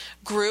a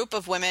group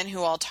of women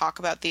who all talk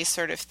about these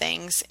sort of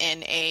things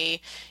in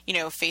a,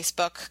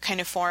 Facebook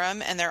kind of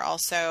forum. And they're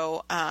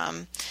also,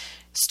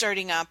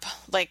 starting up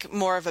like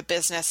more of a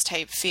business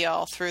type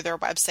feel through their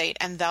website,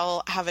 and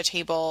they'll have a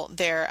table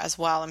there as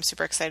well. I'm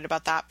super excited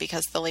about that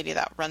because the lady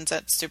that runs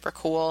it's super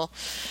cool.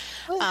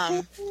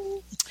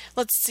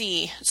 Let's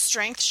see.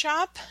 Strength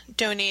Shop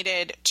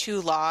donated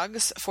 2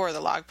 logs for the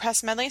log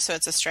press medley. So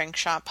it's a Strength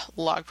Shop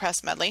log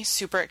press medley.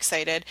 Super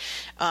excited.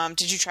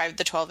 Did you try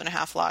the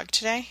 12.5 log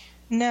today?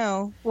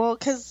 No. Well,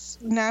 because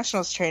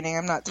Nationals training,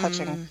 I'm not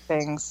touching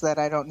things that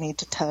I don't need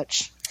to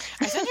touch.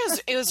 I think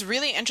it was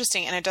really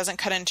interesting, and it doesn't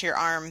cut into your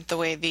arm the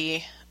way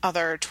the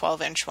other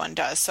 12-inch one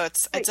does. So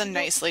it's a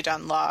nicely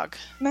done log.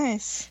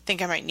 Nice. I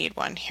think I might need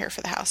one here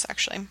for the house,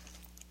 actually.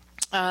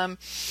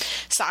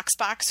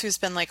 Socksbox, who's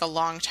been like a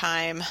long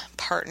time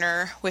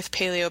partner with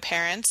Paleo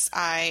Parents.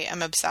 I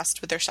am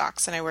obsessed with their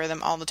socks and I wear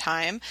them all the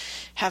time.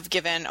 Have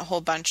given a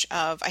whole bunch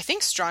of, I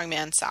think,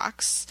 strongman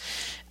socks.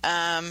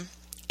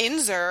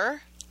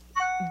 Inzer,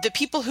 the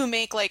people who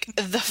make like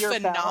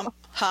the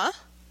Huh?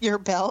 Your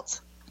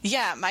belt?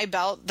 Yeah, my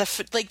belt.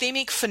 They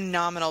make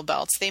phenomenal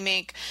belts. They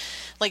make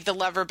like the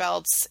lever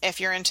belts.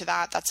 If you're into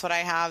that, that's what I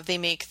have. They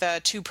make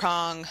the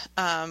 2-prong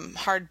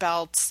hard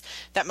belts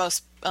that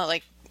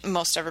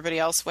most everybody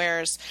else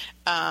wears.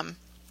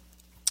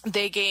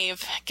 They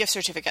gave gift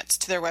certificates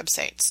to their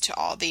websites to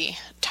all the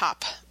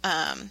top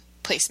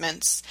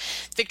placements.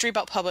 Victory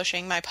Belt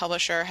Publishing, my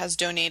publisher, has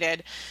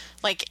donated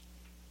like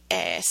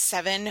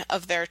 7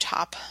 of their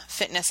top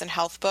fitness and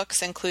health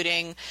books,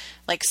 including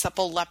like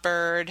Supple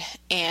Leopard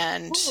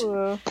and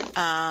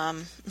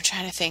I'm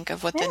trying to think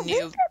of what the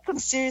new. They've got some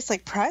serious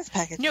like prize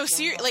packages. No,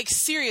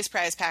 serious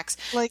prize packs.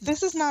 Like,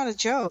 this is not a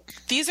joke.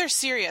 These are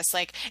serious,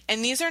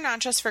 and these are not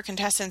just for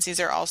contestants.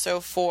 These are also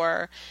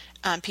for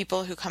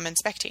people who come and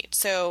spectate.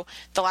 So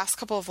the last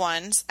couple of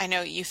ones, I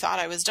know you thought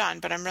I was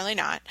done, but I'm really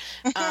not.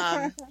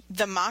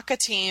 The Maca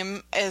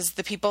team is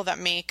the people that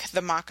make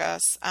the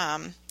Macas.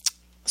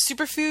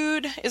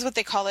 Superfood is what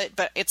they call it,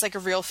 but it's like a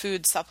real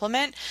food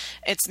supplement.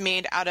 It's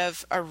made out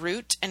of a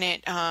root, and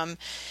it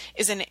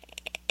is an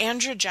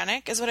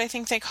androgenic, is what I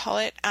think they call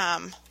it,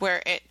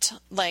 where it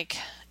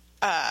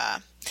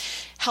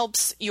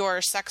helps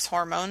your sex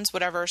hormones,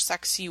 whatever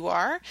sex you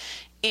are.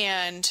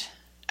 And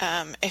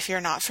if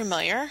you're not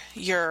familiar,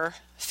 your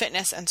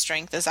fitness and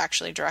strength is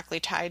actually directly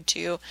tied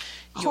to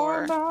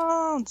your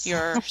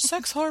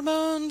sex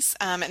hormones.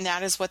 And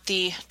that is what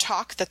the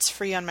talk that's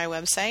free on my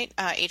website,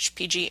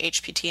 HPG,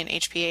 HPT, and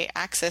HPA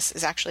Axis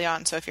is actually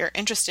on. So if you're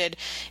interested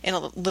in a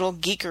little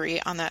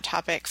geekery on that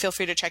topic, feel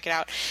free to check it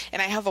out.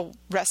 And I have a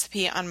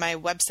recipe on my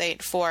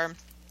website for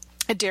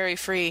a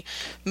dairy-free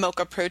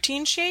mocha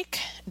protein shake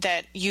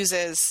that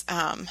uses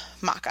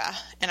maca.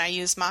 And I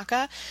use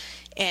maca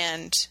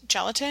and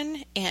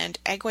gelatin and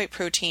egg white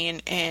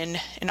protein in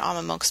an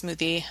almond milk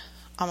smoothie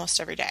almost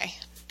every day.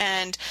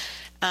 And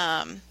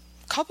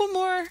couple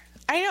more.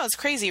 I know, it's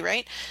crazy,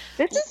 right?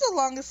 This is the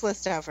longest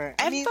list ever.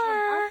 I mean,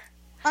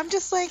 I'm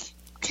just like,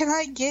 can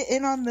I get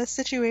in on this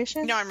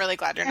situation? No, I'm really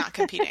glad you're not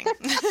competing.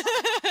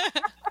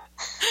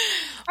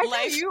 I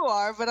know you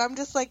are, but I'm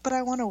just like, but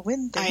I want to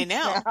win things. I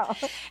know. Now.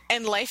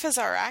 And Life is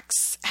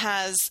RX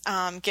has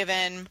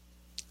given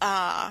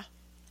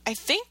I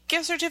think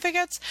gift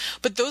certificates,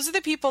 but those are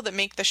the people that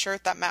make the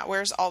shirt that Matt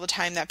wears all the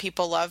time that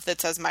people love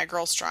that says "My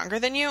Girl's Stronger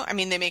Than You." I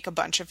mean, they make a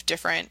bunch of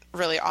different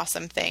really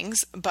awesome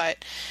things,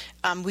 but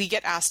we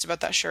get asked about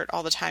that shirt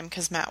all the time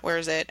because Matt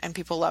wears it and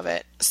people love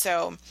it.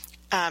 So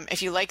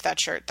if you like that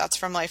shirt, that's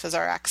from Life is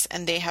RX,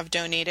 and they have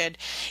donated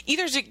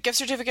either gift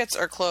certificates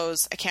or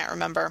clothes. I can't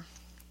remember.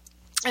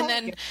 And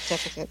then,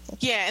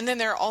 yeah, and then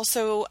there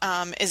also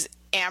is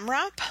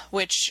AMRAP,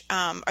 which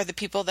are the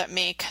people that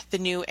make the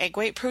new egg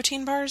white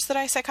protein bars that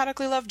I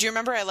psychotically love. Do you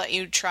remember I let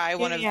you try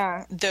one of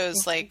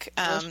those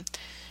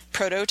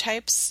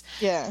prototypes?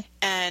 Yeah.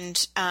 And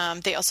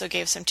they also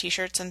gave some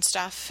t-shirts and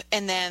stuff.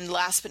 And then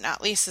last but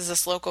not least is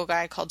this local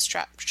guy called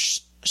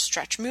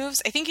stretch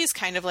moves. I think he's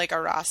kind of like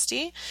a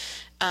Rosti.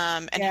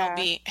 And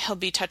he'll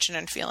be touching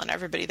and feeling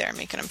everybody there,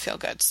 making them feel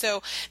good.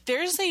 So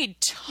there's a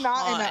ton.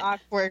 Not in an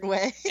awkward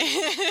way.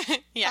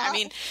 Yeah, I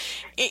mean,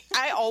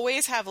 I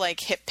always have like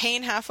hip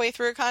pain halfway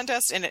through a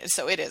contest, and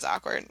so it is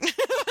awkward.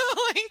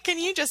 Like, can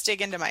you just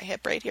dig into my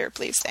hip right here,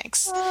 please?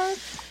 Thanks.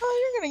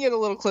 You're gonna get a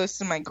little close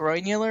to my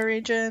groinular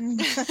region.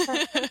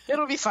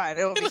 It'll be fine.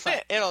 It'll be fine.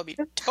 It'll be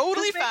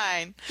totally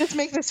fine. Just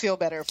make this feel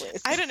better,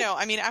 please. I don't know.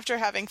 I mean, after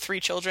having 3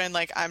 children,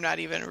 like, I'm not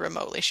even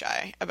remotely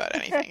shy about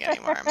anything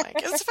anymore. I'm like,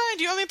 it's fine.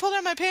 Do you want me to pull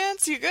down my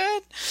pants? You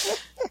good?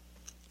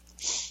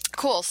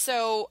 Cool.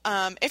 So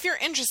if you're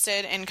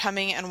interested in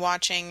coming and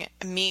watching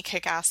me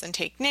kick ass and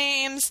take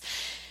names,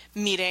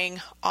 meeting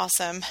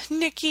awesome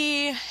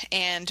Nikki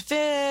and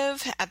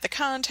Viv at the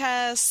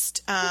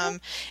contest,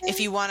 if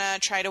you want to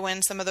try to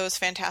win some of those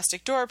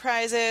fantastic door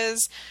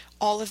prizes,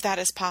 all of that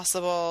is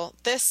possible.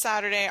 This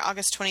Saturday,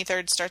 August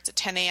 23rd, starts at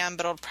 10 a.m.,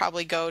 but it'll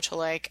probably go to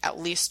like at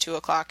least 2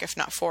 o'clock, if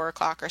not 4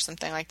 o'clock or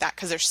something like that,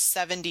 because there's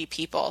 70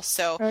 people.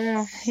 So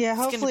yeah,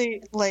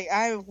 hopefully,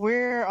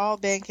 we're all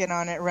banking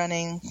on it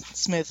running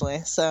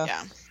smoothly. So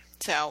yeah,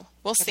 so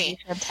we'll see.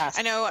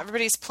 I know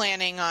everybody's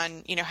planning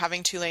on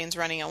having 2 lanes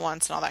running at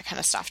once and all that kind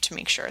of stuff to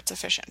make sure it's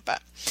efficient.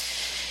 But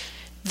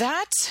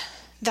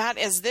that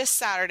is this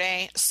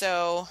Saturday.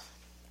 So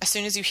as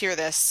soon as you hear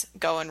this,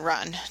 go and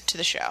run to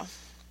the show.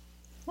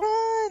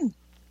 Run.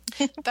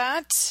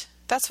 That's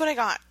what I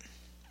got.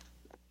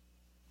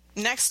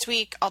 Next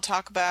week, I'll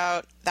talk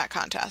about that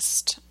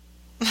contest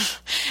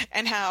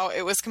and how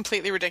it was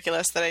completely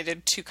ridiculous that I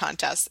did 2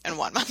 contests in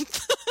 1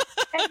 month.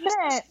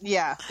 And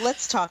then,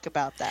 let's talk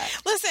about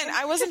that. Listen,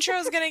 I wasn't sure I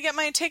was going to get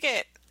my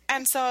ticket.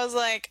 And so I was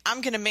like,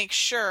 I'm going to make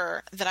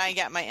sure that I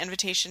get my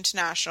invitation to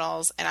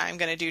nationals, and I'm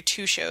going to do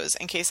 2 shows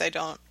in case I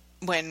don't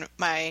win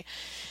my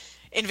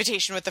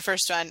invitation with the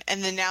first one.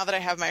 And then now that I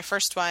have my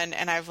first one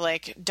and I've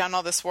like done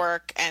all this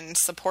work and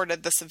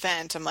supported this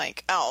event, I'm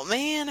like, oh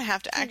man, I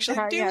have to actually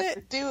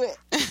do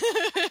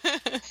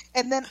it.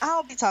 And then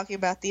I'll be talking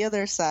about the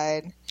other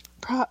side,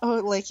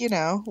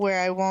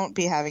 where I won't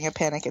be having a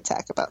panic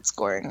attack about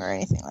scoring or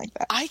anything like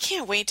that. I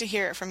can't wait to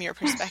hear it from your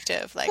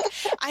perspective. Like,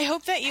 I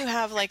hope that you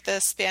have like the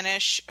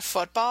Spanish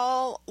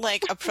football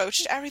like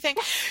approach to everything.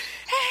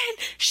 And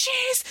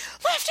she's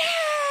lifted.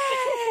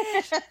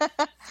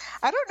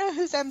 I don't know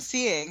who's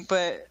emceeing,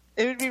 but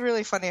it would be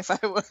really funny if I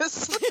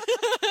was.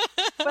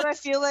 But I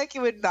feel like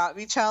it would not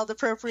be child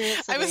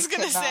appropriate. So I was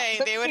going to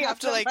say they would have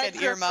to like get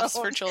earmuffs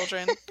for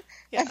children.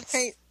 Yes.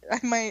 I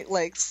might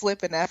like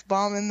slip an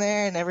F-bomb in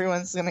there and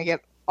everyone's going to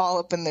get all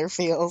up in their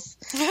feels.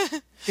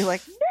 Be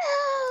like, no!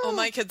 Well,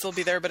 my kids will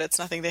be there, but it's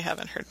nothing they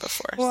haven't heard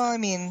before. Well, I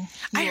mean...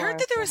 I heard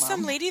that there was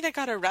some lady that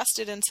got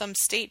arrested in some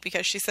state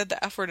because she said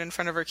the F word in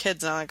front of her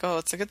kids. And I'm like, oh,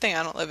 it's a good thing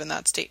I don't live in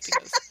that state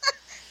because...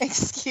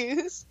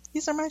 Excuse?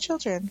 These are my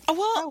children.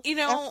 Oh,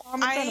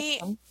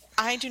 well,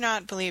 I do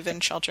not believe in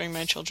sheltering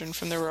my children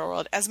from the real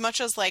world as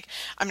much as, like,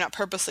 I'm not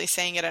purposely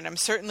saying it, and I'm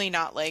certainly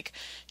not, like,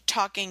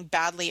 talking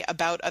badly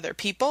about other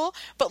people.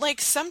 But,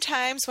 like,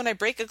 sometimes when I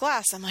break a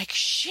glass, I'm like,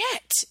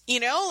 shit,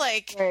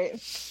 like...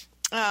 Right.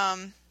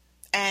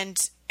 And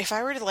if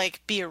I were to,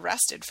 like, be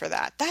arrested for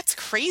that, that's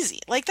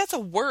crazy. Like, that's a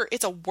word.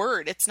 It's a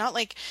word. It's not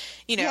like,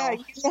 Yeah,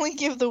 you only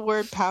give the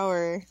word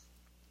power...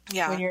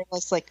 Yeah. When you're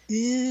just like,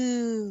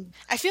 ooh.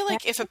 I feel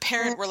like if a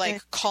parent were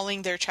like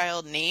calling their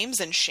child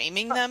names and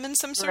shaming them in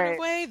some sort of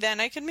way,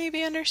 then I could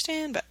maybe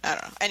understand, but I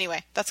don't know.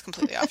 Anyway, that's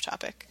completely off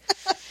topic.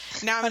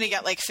 Now I'm going to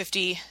get like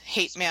 50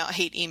 hate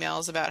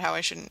emails about how I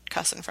shouldn't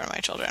cuss in front of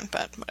my children,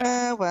 but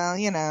whatever.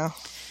 Well,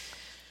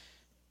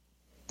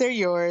 they're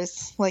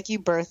yours. Like, you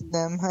birthed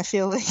them. I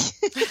feel like.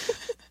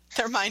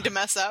 They're mine to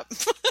mess up.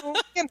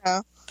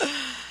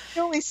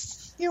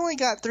 You only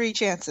got 3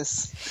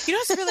 chances. You know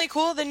what's really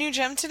cool? The new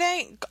gem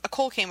today?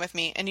 Cole came with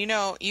me, and you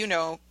know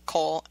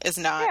Cole is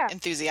not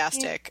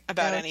enthusiastic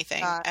about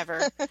anything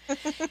ever.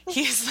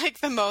 He's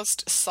like the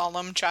most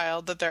solemn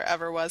child that there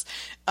ever was.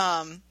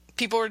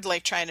 People were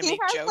like trying to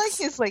make jokes. He has like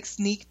his like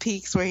sneak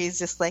peeks where he's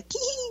just like,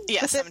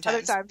 yeah,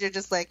 sometimes. Other times you're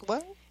just like,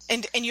 what?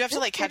 And you have to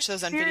like catch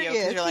those on video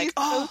because you're like,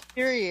 so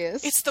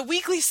serious. It's the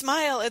weekly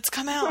smile. It's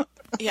come out.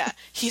 Yeah,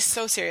 he's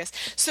so serious.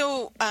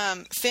 So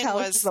Finn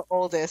was the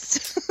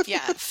oldest. Yeah,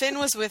 Finn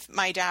was with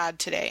my dad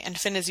today, and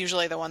Finn is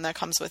usually the one that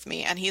comes with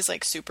me, and he's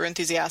like super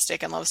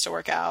enthusiastic and loves to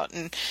work out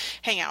and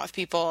hang out with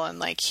people, and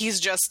like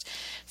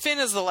Finn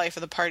is the life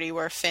of the party,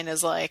 where Finn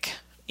is like,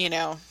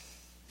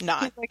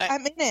 not. Like,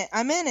 I'm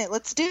in it.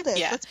 Let's do this.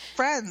 Yeah. Let's be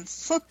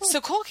friends. So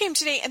Cole came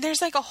today, and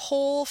there's like a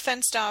whole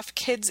fenced off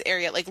kids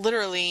area, like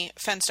literally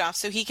fenced off,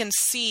 so he can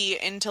see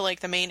into like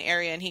the main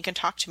area, and he can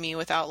talk to me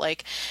without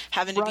like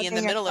having to be in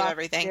the middle of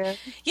everything.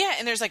 Yeah,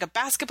 and there's like a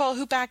basketball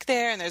hoop back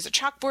there, and there's a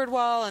chalkboard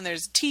wall, and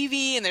there's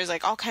TV, and there's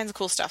like all kinds of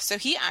cool stuff. So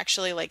he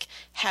actually like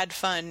had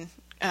fun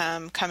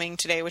coming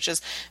today, which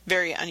is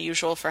very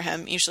unusual for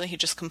him. Usually he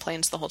just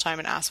complains the whole time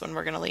and asks when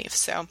we're going to leave.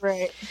 So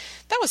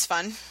that was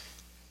fun.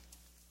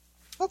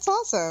 That's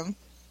awesome.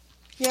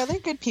 Yeah, they're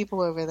good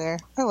people over there.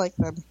 I like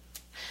them.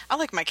 I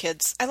like my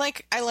kids. I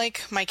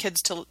like my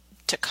kids to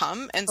to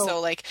come. And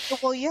so, like...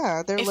 Well,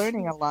 yeah, they're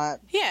learning a lot.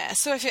 Yeah,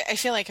 so I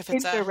feel like if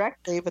it's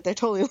indirectly, but they're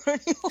totally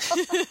learning a lot.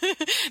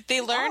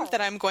 They learned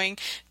that I'm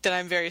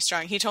very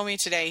strong. He told me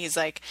today, he's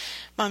like,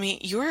 Mommy,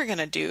 you are going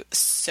to do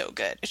so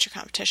good at your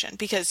competition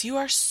because you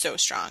are so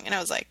strong. And I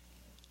was like,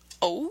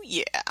 oh,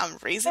 yeah, I'm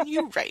raising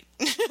you right.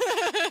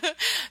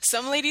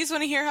 Some ladies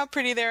want to hear how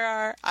pretty they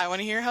are. I want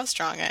to hear how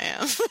strong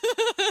I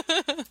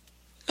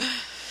am.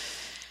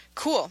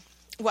 Cool.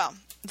 Well,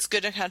 it's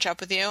good to catch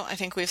up with you. I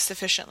think we've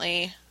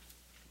sufficiently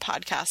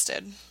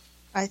podcasted.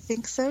 I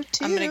think so,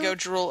 too. I'm going to go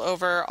drool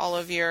over all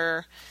of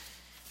your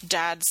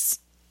dad's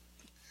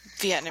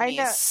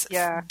Vietnamese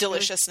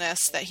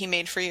deliciousness that he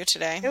made for you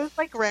today. It was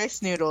like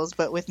rice noodles,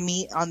 but with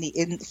meat on the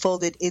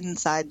folded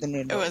inside the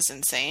noodles. It was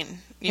insane.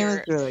 It was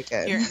really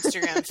good. Your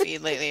Instagram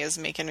feed lately is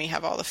making me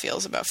have all the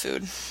feels about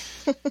food.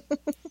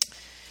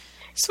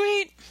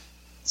 Sweet.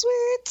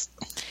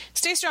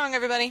 Stay strong,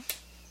 everybody.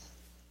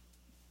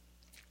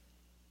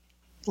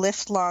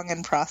 Live long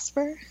and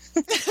prosper.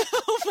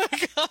 Oh my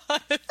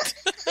God.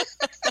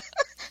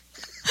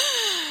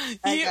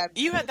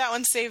 You had that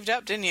one saved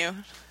up, didn't you?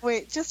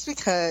 Wait, just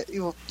because,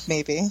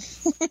 maybe.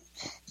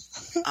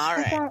 All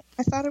right.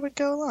 I thought it would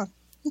go along.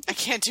 I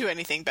can't do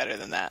anything better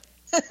than that.